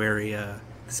sanctuary,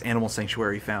 this animal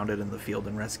sanctuary, found it in the field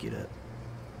and rescued it.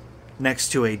 Next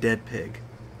to a dead pig.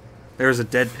 There was a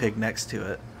dead pig next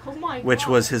to it, Oh my god. which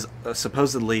was his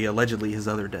allegedly his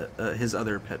other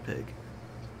pet pig.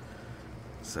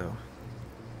 So,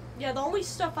 Yeah, the only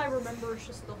stuff I remember is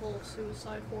just the whole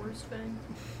suicide forest thing.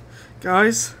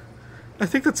 guys, I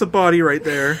think that's a body right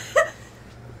there.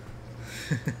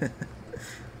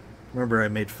 Remember, I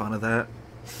made fun of that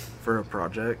for a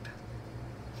project.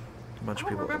 A bunch I of don't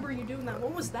people. remember you doing that.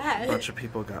 What was that? A bunch of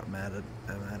people got mad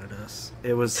at us.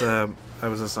 It was I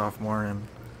was a sophomore and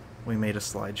we made a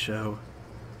slideshow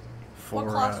for.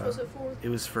 What class was it for? It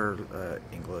was for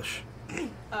English.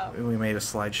 Oh. We made a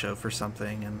slideshow for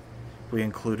something and we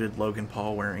included Logan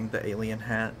Paul wearing the alien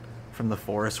hat from the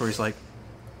forest where he's like.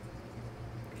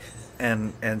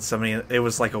 And somebody, it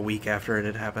was like a week after it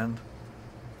had happened.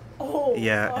 Oh.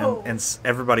 Yeah, oh. and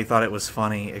everybody thought it was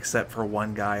funny except for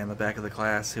one guy in the back of the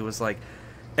class who was like,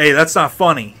 "Hey, that's not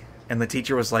funny." And the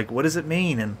teacher was like, "What does it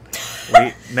mean?" And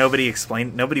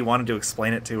nobody wanted to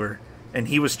explain it to her. And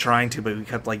he was trying to, but we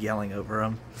kept like yelling over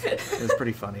him. It was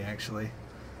pretty funny, actually.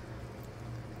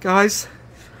 Guys,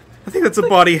 I think that's a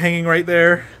body hanging right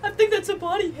there. I think that's a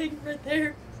body hanging right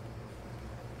there.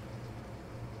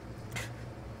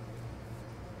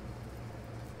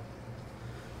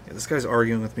 Yeah, this guy's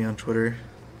arguing with me on Twitter.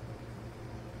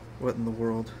 What in the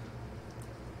world?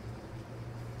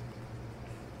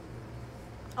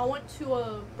 I went to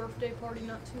a birthday party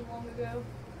not too long ago.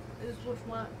 It was with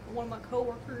one of my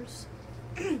coworkers.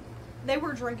 They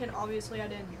were drinking. Obviously, I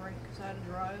didn't drink because I had to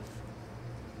drive.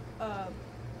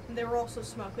 And they were also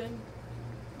smoking,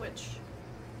 which,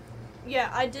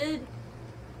 yeah, I did.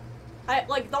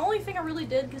 The only thing I really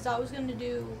did, because I was going to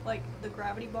do, like, the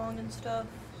gravity bong and stuff,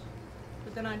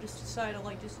 but then I just decided to,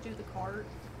 like, just do the cart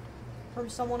from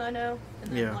someone I know,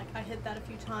 and then, Yeah. like, I hit that a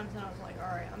few times, and I was like,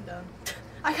 alright, I'm done.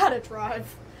 I gotta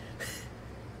drive.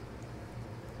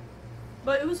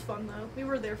 But it was fun, though. We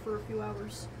were there for a few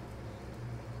hours.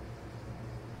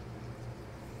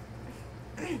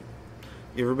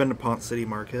 You ever been to Pont City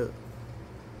Market?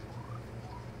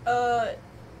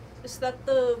 Is that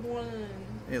the one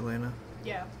in... Atlanta?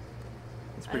 Yeah.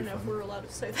 It's I pretty don't know if fun. we're allowed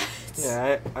to say that.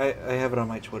 Yeah, I have it on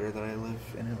my Twitter that I live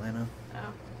in Atlanta.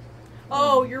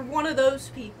 Oh, you're one of those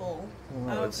people.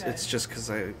 Well, no, Okay. it's just because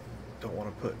I don't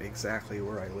want to put exactly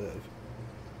where I live.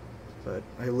 But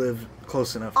I live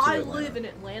close enough to I Atlanta. live in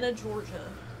Atlanta, Georgia.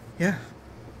 Yeah.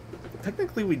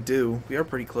 Technically we do. We are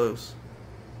pretty close.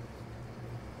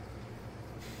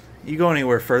 You go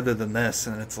anywhere further than this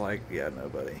and it's like, yeah,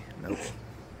 nobody. Nope.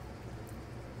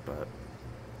 But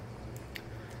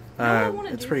You know what I wanna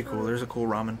it's do pretty for- cool. There's a cool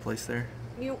ramen place there.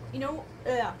 You know,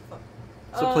 yeah, fuck.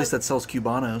 It's a place that sells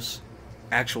Cubanos.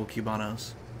 Actual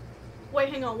Cubanos. Wait,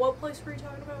 hang on, what place were you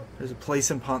talking about? There's a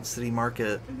place in Pont City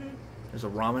Market. Mm-hmm. There's a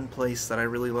ramen place that I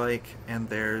really like, and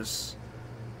there's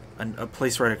a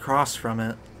place right across from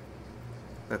it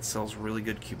that sells really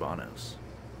good Cubanos.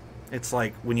 It's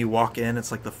like when you walk in,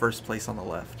 it's like the first place on the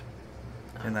left,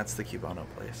 and that's the Cubano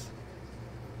place.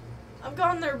 I've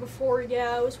gone there before.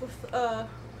 Yeah, I was with. There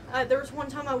was one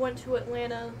time I went to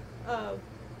Atlanta,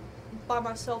 by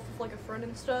myself with like a friend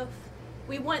and stuff.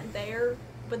 We went there,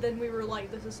 but then we were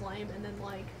like, "This is lame," and then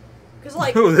like, cause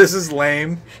like, oh, this is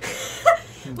lame.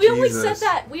 we only said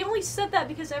that. We only said that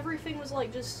because everything was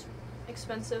like just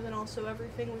expensive, and also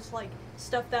everything was like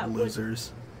stuff that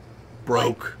losers,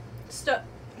 broke like, stuff.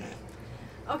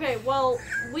 Okay, well,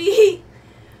 we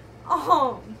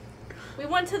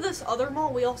went to this other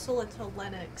mall. We also went to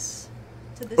Lenox.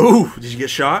 To this. Ooh, did you get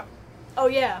shot? Oh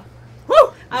yeah.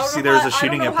 Woo! See, there was a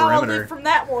shooting at Perimeter. From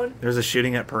that one. There was a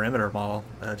shooting at Perimeter Mall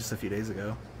just a few days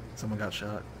ago. Someone got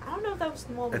shot. I don't know if that was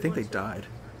the mall. I think they died.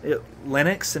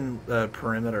 Lenox and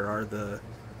Perimeter are the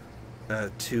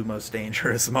two most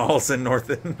dangerous malls in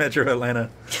North Metro Atlanta.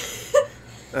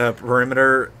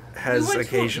 Perimeter has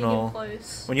occasional.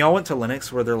 When y'all went to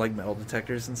Lenox, were there like metal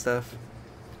detectors and stuff?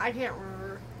 I can't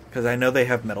remember. Because I know they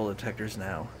have metal detectors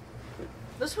now.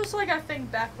 This was like, I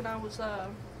think, back when I was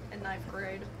in 9th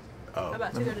grade. Oh,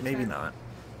 about to go to maybe 10th. not.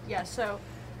 Yeah, so,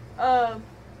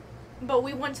 but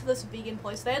we went to this vegan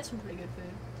place. They had some pretty good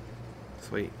food.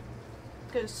 Sweet.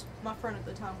 Because my friend at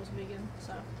the time was vegan,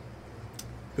 so.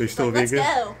 They still like, vegan?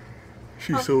 Let's go.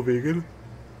 She's still vegan?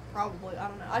 Probably. I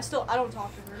don't know. I don't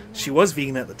talk to her anymore. She was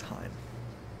vegan at the time.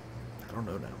 I don't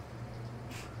know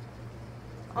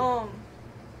now.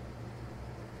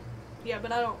 Yeah,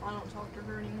 but I don't talk to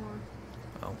her anymore.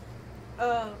 Oh.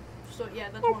 So yeah,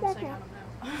 that's what I'm saying. I don't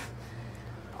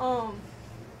know.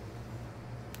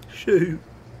 Shoot.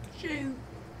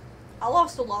 I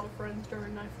lost a lot of friends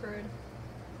during 9th grade.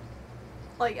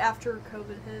 Like, after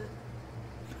COVID hit.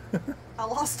 I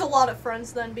lost a lot of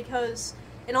friends then because...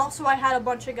 And also I had a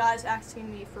bunch of guys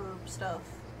asking me for stuff.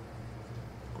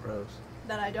 Gross.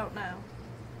 That I don't know.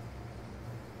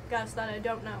 Guys that I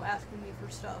don't know asking me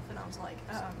for stuff. And I was like,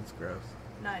 That's gross.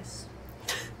 Nice.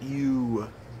 Ew,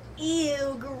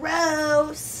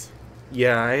 gross!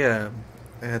 Yeah,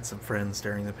 I had some friends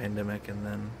during the pandemic and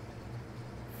then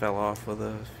fell off with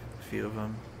a few of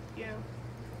them. Yeah.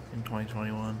 In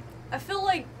 2021. I feel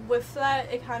like with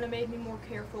that, it kind of made me more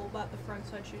careful about the friends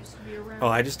I choose to be around. Oh,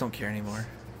 I just don't care anymore.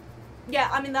 Yeah,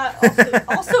 I mean, that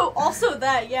also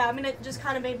that, yeah. I mean, it just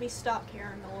kind of made me stop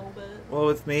caring a little bit. Well,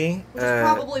 with me... Which is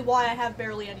probably why I have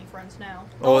barely any friends now.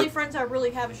 The only friends I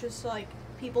really have is just, like,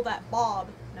 people that Bob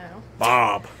know.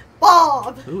 Bob!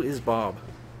 Who is Bob?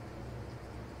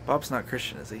 Bob's not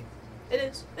Christian, is he? It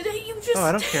is. You just... Oh,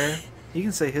 I don't care. You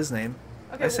can say his name.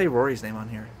 Okay, I say Rory's name on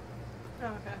here. Oh,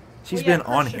 okay. She's been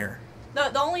on here.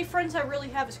 The only friends I really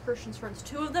have is Christian's friends.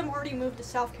 2 of them already moved to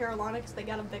South Carolina because they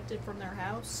got evicted from their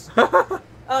house.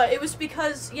 It was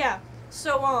because, yeah.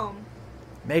 So,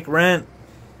 Make rent.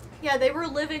 Yeah, they were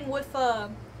living with,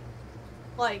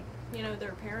 like, you know,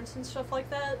 their parents and stuff like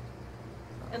that.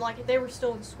 And, like, they were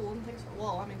still in school and things.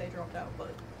 Well, I mean, they dropped out,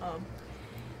 but,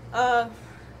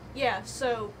 yeah,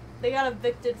 so they got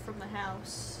evicted from the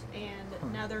house,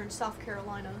 and now they're in South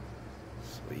Carolina.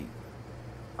 Sweet.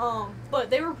 But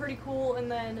they were pretty cool, and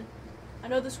then I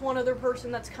know this one other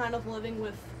person that's kind of living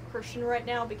with Christian right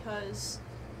now because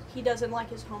he doesn't like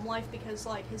his home life because,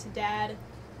 like, his dad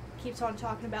keeps on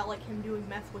talking about, like, him doing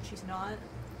meth, which he's not.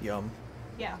 Yum.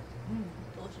 Yeah.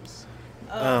 Delicious.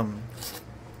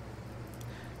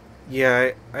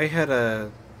 Yeah, I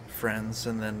had friends,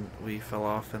 and then we fell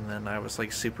off, and then I was,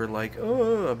 like, super, like,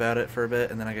 oh, about it for a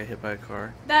bit, and then I got hit by a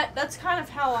car. That's kind of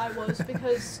how I was,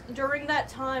 because during that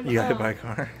time... You got hit by a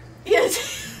car?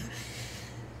 Yes.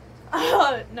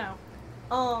 No.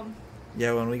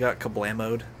 Yeah, when we got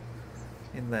kablamoed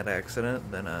in that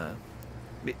accident, then,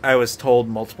 I was told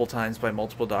multiple times by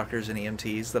multiple doctors and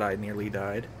EMTs that I nearly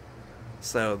died.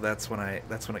 So that's when it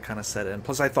kind of set in.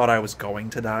 Plus, I thought I was going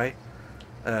to die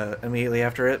immediately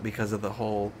after it because of the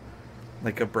whole,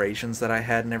 like, abrasions that I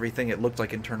had and everything. It looked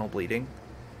like internal bleeding.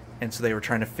 And so they were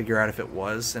trying to figure out if it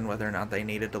was and whether or not they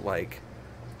needed to, like,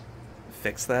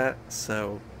 fix that.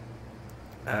 So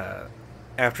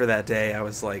after that day, I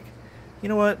was like, you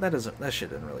know what? That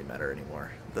shit doesn't really matter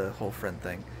anymore. The whole friend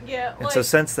thing. Yeah. And so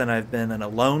since then, I've been an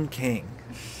alone king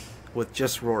with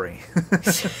just Rory.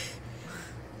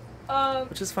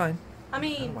 Which is fine. I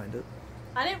mean, I don't mind it.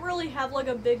 I didn't really have, like,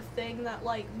 a big thing that,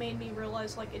 like, made me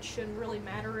realize, like, it shouldn't really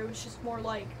matter. It was just more,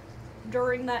 like,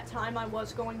 during that time I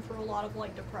was going through a lot of,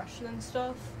 like, depression and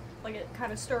stuff. Like, it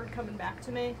kind of started coming back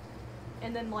to me.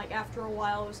 And then, like, after a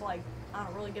while, it was like, I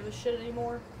don't really give a shit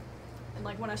anymore. And,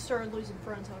 like, when I started losing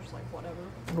friends, I was just like, whatever.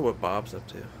 I wonder what Bob's up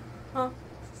to. Huh?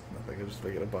 Nothing, I'm just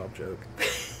making a Bob joke.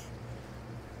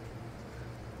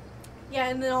 Yeah,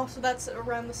 and then also that's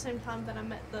around the same time that I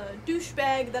met the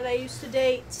douchebag that I used to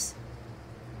date.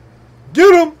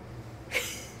 Get him!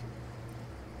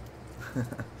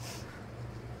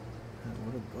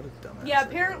 What a dumbass. Yeah,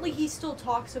 apparently he still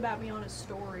talks about me on his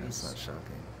stories. That's not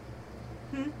shocking.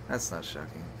 Hmm? That's not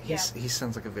shocking. Yeah. He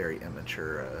sounds like a very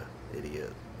immature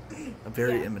idiot. A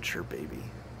very Yeah. immature baby.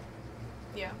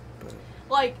 Yeah. But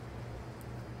Like,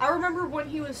 I remember when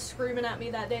he was screaming at me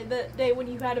that day when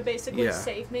you had to basically Yeah.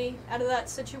 save me out of that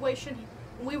situation.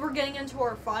 When we were getting into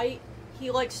our fight, he,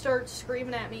 like, started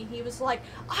screaming at me. He was like,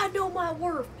 I know my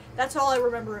worth. That's all I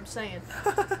remember him saying.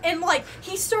 And, like,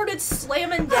 he started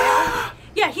slamming down.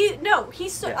 Yeah, Yeah.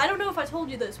 I don't know if I told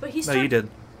you this, but he no, started... you did.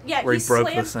 Yeah, Where he broke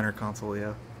slammed, the center console.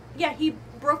 Yeah. Yeah, he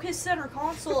broke his center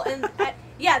console, and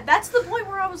that's the point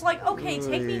where I was like, okay,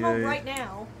 take me home right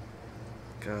now.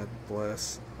 God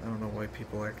bless. I don't know why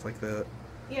people act like that.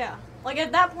 Yeah, like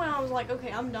at that point I was like,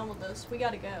 okay, I'm done with this. We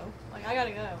gotta go. Like, I gotta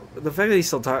go. But the fact that he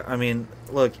still talk. I mean,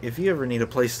 look, if you ever need a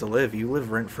place to live, you live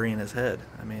rent free in his head.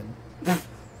 I mean,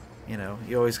 you know,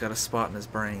 you always got a spot in his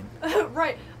brain.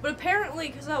 Right, but apparently,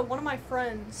 because one of my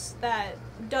friends that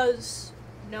does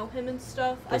know him and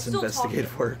stuff, I Does still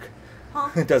investigative talk. work.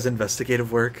 Huh? Does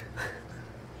investigative work.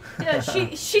 Yeah,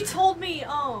 she told me,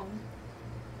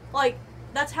 like,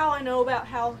 that's how I know about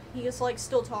how he is, like,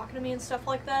 still talking to me and stuff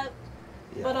like that.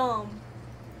 Yeah. But,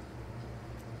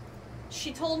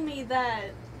 she told me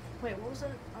that, wait, what was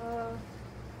it?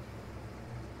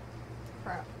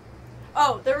 Crap.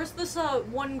 Oh, there was this,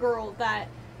 one girl that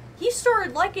he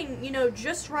started liking, you know,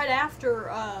 just right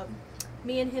after,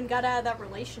 me and him got out of that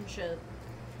relationship.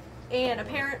 And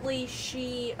apparently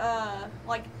she,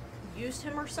 like, used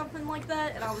him or something like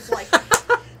that, and I was like,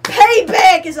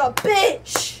 payback is a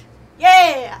bitch!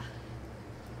 Yeah!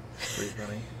 Pretty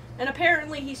funny. And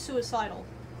apparently he's suicidal.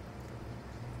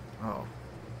 Oh.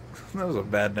 That was a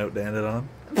bad note to end it on.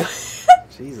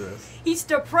 Jesus. He's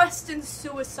depressed and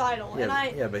suicidal, Yeah,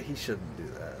 and yeah, but he shouldn't do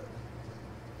that.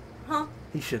 Huh?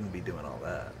 He shouldn't be doing all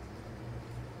that.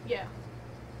 Yeah.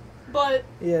 But,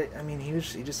 Yeah, I mean, he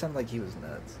just sounded like he was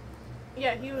nuts.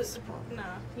 yeah, he was, That's the problem. nah,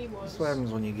 he was. That's what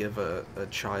happens when you give a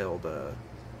child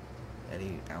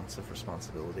any ounce of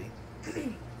responsibility.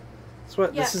 That's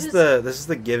what Yeah, this is 'cause- this is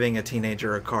the giving a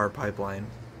teenager a car pipeline.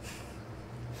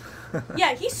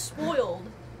 Yeah, he's spoiled.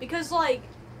 Because, like,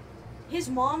 his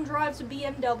mom drives a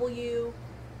BMW.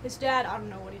 His dad, I don't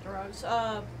know what he drives.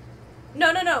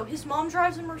 No. His mom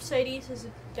drives a Mercedes. His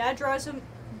dad drives a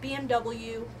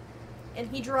BMW. And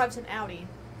he drives an Audi.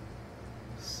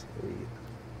 Sweet.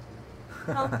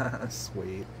 Huh?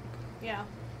 Sweet. Yeah.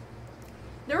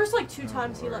 There was, like, 2 Oh,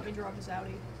 times he let Lord. me drive his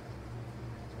Audi.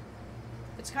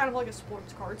 It's kind of like a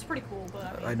sports car. It's pretty cool, but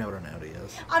I mean... I know what an Audi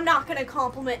is. I'm not gonna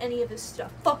compliment any of his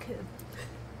stuff. Fuck him.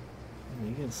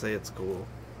 You can say it's cool.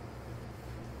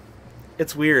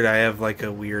 It's weird. I have like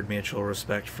a weird mutual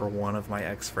respect for one of my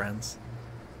ex-friends.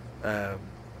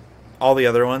 All the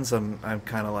other ones, I'm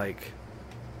kind of like,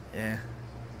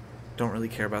 don't really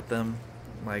care about them.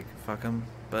 Like, fuck them.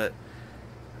 But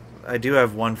I do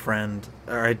have one friend,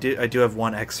 or I do have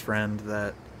one ex-friend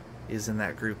that is in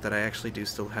that group that I actually do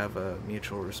still have a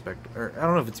mutual respect, or I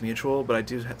don't know if it's mutual, but I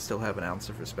do still have an ounce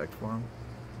of respect for him.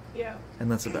 Yeah. And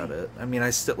that's about it. I mean, I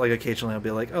still, like, occasionally I'll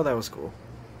be like, oh, that was cool.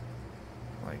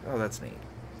 Like, oh, that's neat,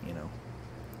 you know.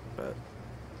 But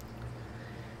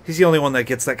he's the only one that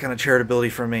gets that kind of charitability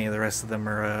from me. The rest of them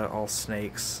are all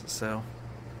snakes, so.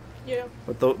 Yeah.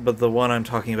 But the one I'm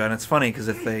talking about, and it's funny, because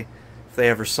if they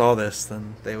ever saw this,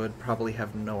 then they would probably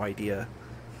have no idea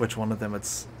which one of them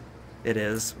it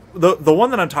is. The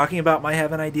one that I'm talking about might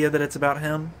have an idea that it's about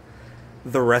him.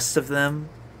 The rest of them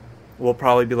will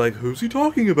probably be like, who's he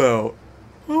talking about?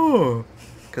 Oh.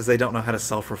 Because they don't know how to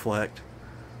self-reflect.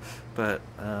 But,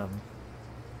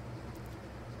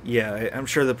 yeah, I'm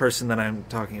sure the person that I'm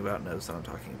talking about knows that I'm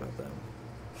talking about them.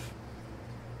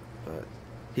 But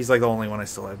he's like the only one I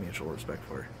still have mutual respect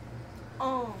for.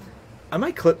 I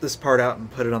might clip this part out and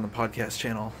put it on the podcast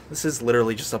channel. This is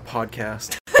literally just a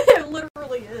podcast. It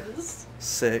literally is.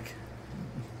 Sick.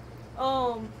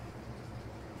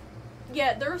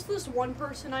 Yeah, there's this one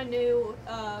person I knew,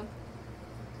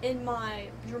 in my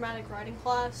dramatic writing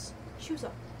class. She was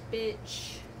a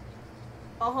bitch.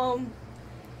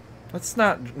 Let's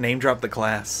not name drop the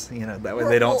class, you know, that way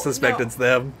they don't Well, suspect no. it's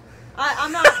them.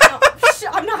 I'm not, no,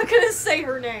 I'm not gonna say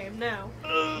her name, no.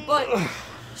 But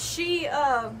she,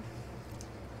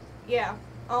 yeah,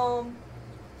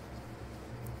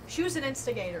 she was an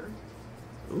instigator.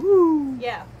 Ooh.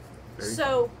 Yeah. Very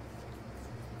So,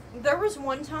 there was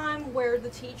one time where the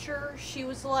teacher, she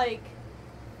was like,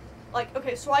 like,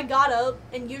 okay, so I got up,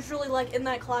 and usually, like, in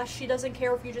that class, she doesn't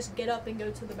care if you just get up and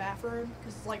go to the bathroom,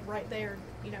 because it's, like, right there,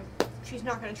 you know, she's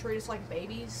not going to treat us like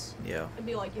babies. Yeah. And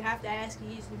be like, you have to ask to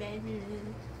use the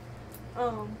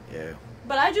bathroom. Yeah.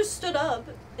 But I just stood up,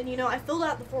 and, you know, I filled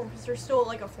out the form, because there's still,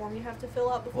 like, a form you have to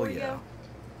fill out before you go.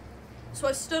 So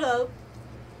I stood up,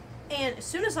 and as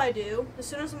soon as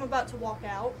I'm about to walk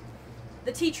out,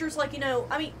 the teacher's like, you know,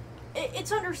 I mean,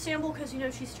 it's understandable because, you know,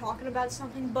 she's talking about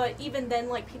something, but even then,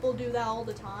 like, people do that all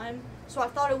the time, so I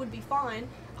thought it would be fine.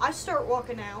 I start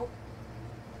walking out,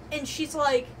 and she's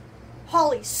like,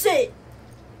 Holly, sit!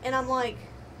 And I'm like,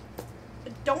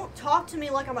 don't talk to me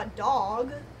like I'm a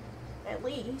dog, at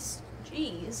least.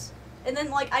 Jeez. And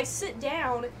then, like, I sit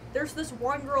down, there's this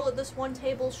one girl at this one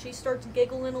table, she starts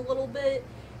giggling a little bit,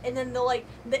 and then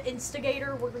the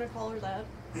instigator, we're gonna call her that,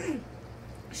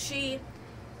 she's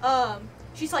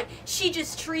like, she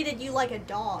just treated you like a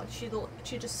dog.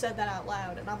 She just said that out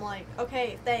loud, and I'm like,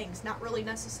 okay, thanks, not really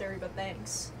necessary, but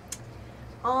thanks.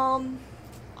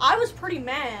 I was pretty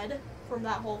mad from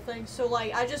that whole thing, so,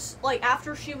 like, I just, like,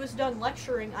 after she was done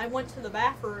lecturing, I went to the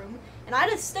bathroom, and I had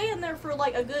to stay in there for,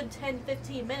 like, a good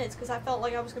 10-15 minutes, because I felt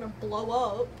like I was gonna blow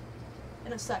up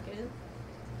in a second.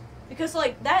 Because,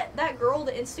 like, that girl,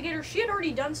 the instigator, she had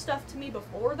already done stuff to me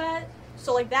before that,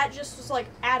 so, like, that just was, like,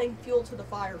 adding fuel to the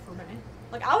fire for me.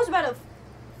 Like, I was about to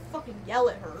fucking yell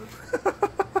at her.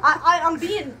 I'm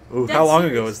being Ooh, dead how long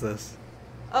serious. ago was this?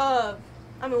 I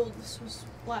mean, well, this was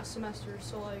last semester,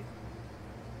 so, like,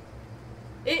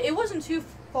 it wasn't too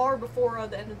far before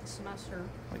the end of the semester.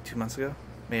 Like 2 months ago?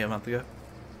 Maybe a month ago?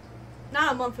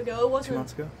 Not a month ago, it wasn't. 2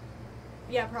 months ago?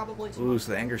 Yeah, probably 2 Ooh, months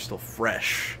so the ago. anger's still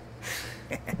fresh.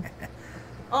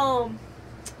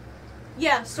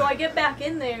 Yeah, so I get back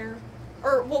in there,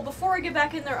 or, well, before I get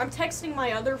back in there, I'm texting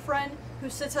my other friend who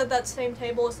sits at that same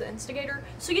table as the instigator.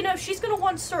 So, you know, she's going to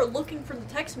want to start looking for the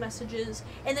text messages,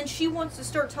 and then she wants to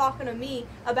start talking to me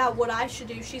about what I should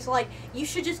do. She's like, you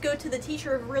should just go to the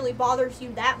teacher if it really bothers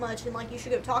you that much, and, like, you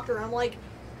should go talk to her. I'm like,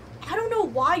 I don't know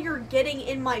why you're getting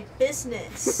in my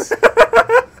business.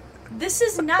 This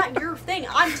is not your thing.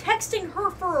 I'm texting her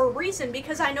for a reason,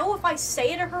 because I know if I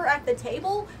say it to her at the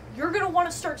table, you're going to want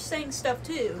to start saying stuff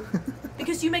too.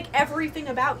 Because you make everything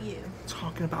about you.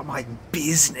 Talking about my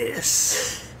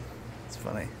business. It's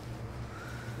funny.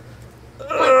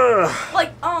 When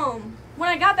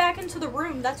I got back into the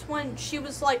room, that's when she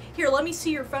was like, here, let me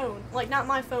see your phone. Like, not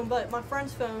my phone, but my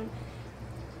friend's phone.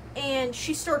 And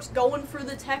she starts going through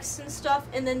the texts and stuff,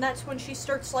 and then that's when she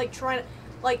starts, like, trying to,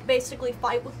 like, basically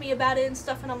fight with me about it and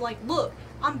stuff, and I'm like, look,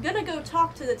 I'm gonna go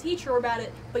talk to the teacher about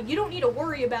it, but you don't need to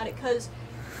worry about it, because,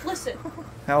 listen.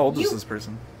 How old is this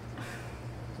person?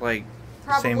 Like,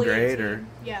 same grade, 18. or?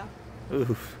 Yeah.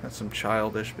 Oof, that's some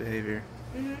childish behavior.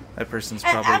 Mm-hmm. That person's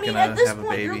I probably mean, gonna at this have a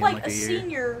point, baby you're in like like a a year.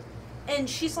 senior, and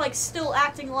she's like still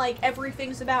acting like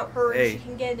everything's about her, Hey, and she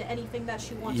can get into anything that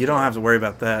she wants. You don't have to worry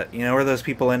about that. You know where those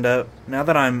people end up? Now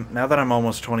that I'm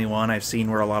almost 21, I've seen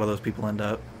where a lot of those people end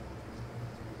up.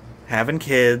 Having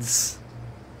kids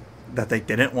that they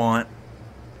didn't want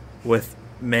with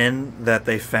men that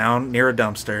they found near a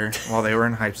dumpster while they were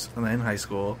in high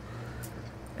school.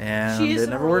 And She is it in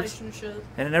never a works. relationship.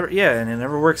 And it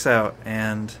never works out.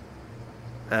 And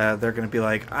they're going to be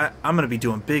like, I'm going to be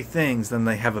doing big things. Then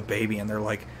they have a baby, and they're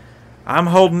like, I'm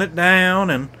holding it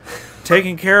down and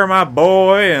taking care of my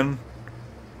boy, and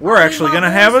we're actually going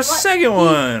to have a second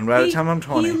one by the time I'm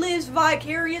 20. He lives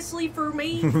vicariously for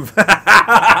me.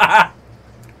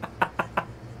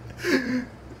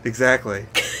 Exactly.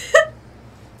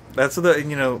 That's the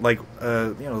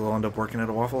they'll end up working at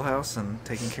a Waffle House and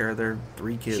taking care of their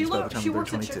 3 kids by the time She they're works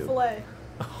 22. at Chick-fil-A.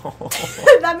 Oh.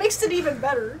 That makes it even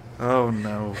better. Oh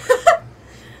no.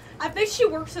 I think she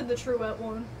works in the Truett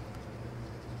one.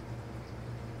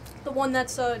 The one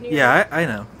that's New York. Yeah, I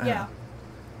know. I Yeah.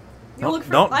 know.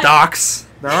 Don't dox.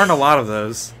 There aren't a lot of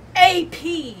those. AP.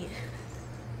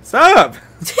 Stop.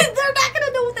 They're not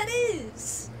gonna know what that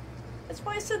is. That's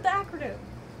why I said the acronym.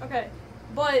 Okay,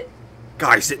 but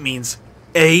Guys, it means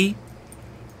A.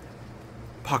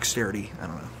 Posterity. I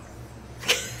don't know.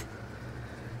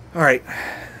 All right.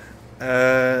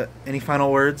 Any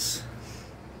final words?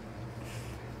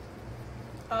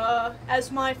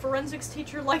 as my forensics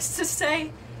teacher likes to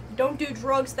say, don't do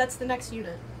drugs. That's the next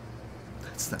unit.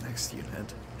 That's the next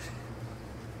unit.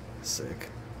 Sick.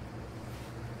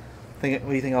 What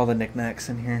do you think of all the knickknacks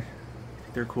in here?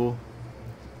 Think they're cool?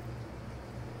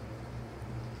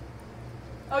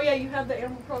 Oh yeah, you have the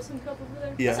Animal Crossing cup over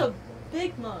there? Yeah. That's a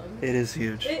big mug. It is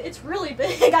huge. It's really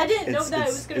big. I didn't know that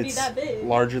it was going to be that big.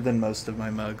 Larger than most of my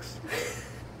mugs.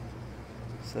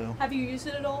 So, Have you used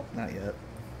it at all? not yet.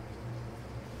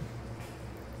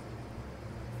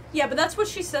 Yeah, but that's what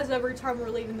she says every time we're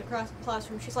leaving the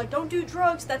classroom. She's like, don't do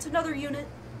drugs, that's another unit.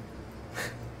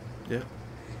 Yeah.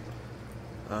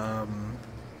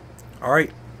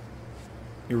 Alright.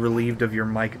 You're relieved of your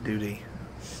mic duty.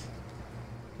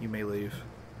 You may leave.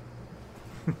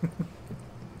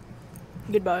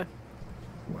 Goodbye.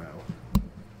 Wow.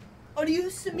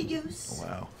 Adios, amigos.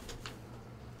 Wow.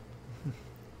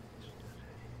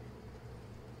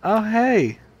 Oh,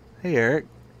 hey. Hey, Eric.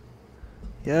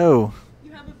 Yo.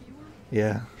 You have a viewer?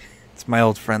 Yeah. It's my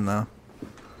old friend, though.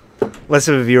 Less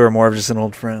of a viewer, more of just an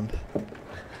old friend.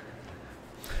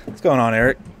 What's going on,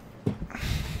 Eric?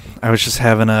 I was just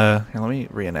having a... Here, let me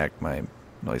reenact my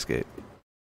noise gate.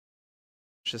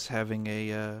 Just having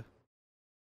a...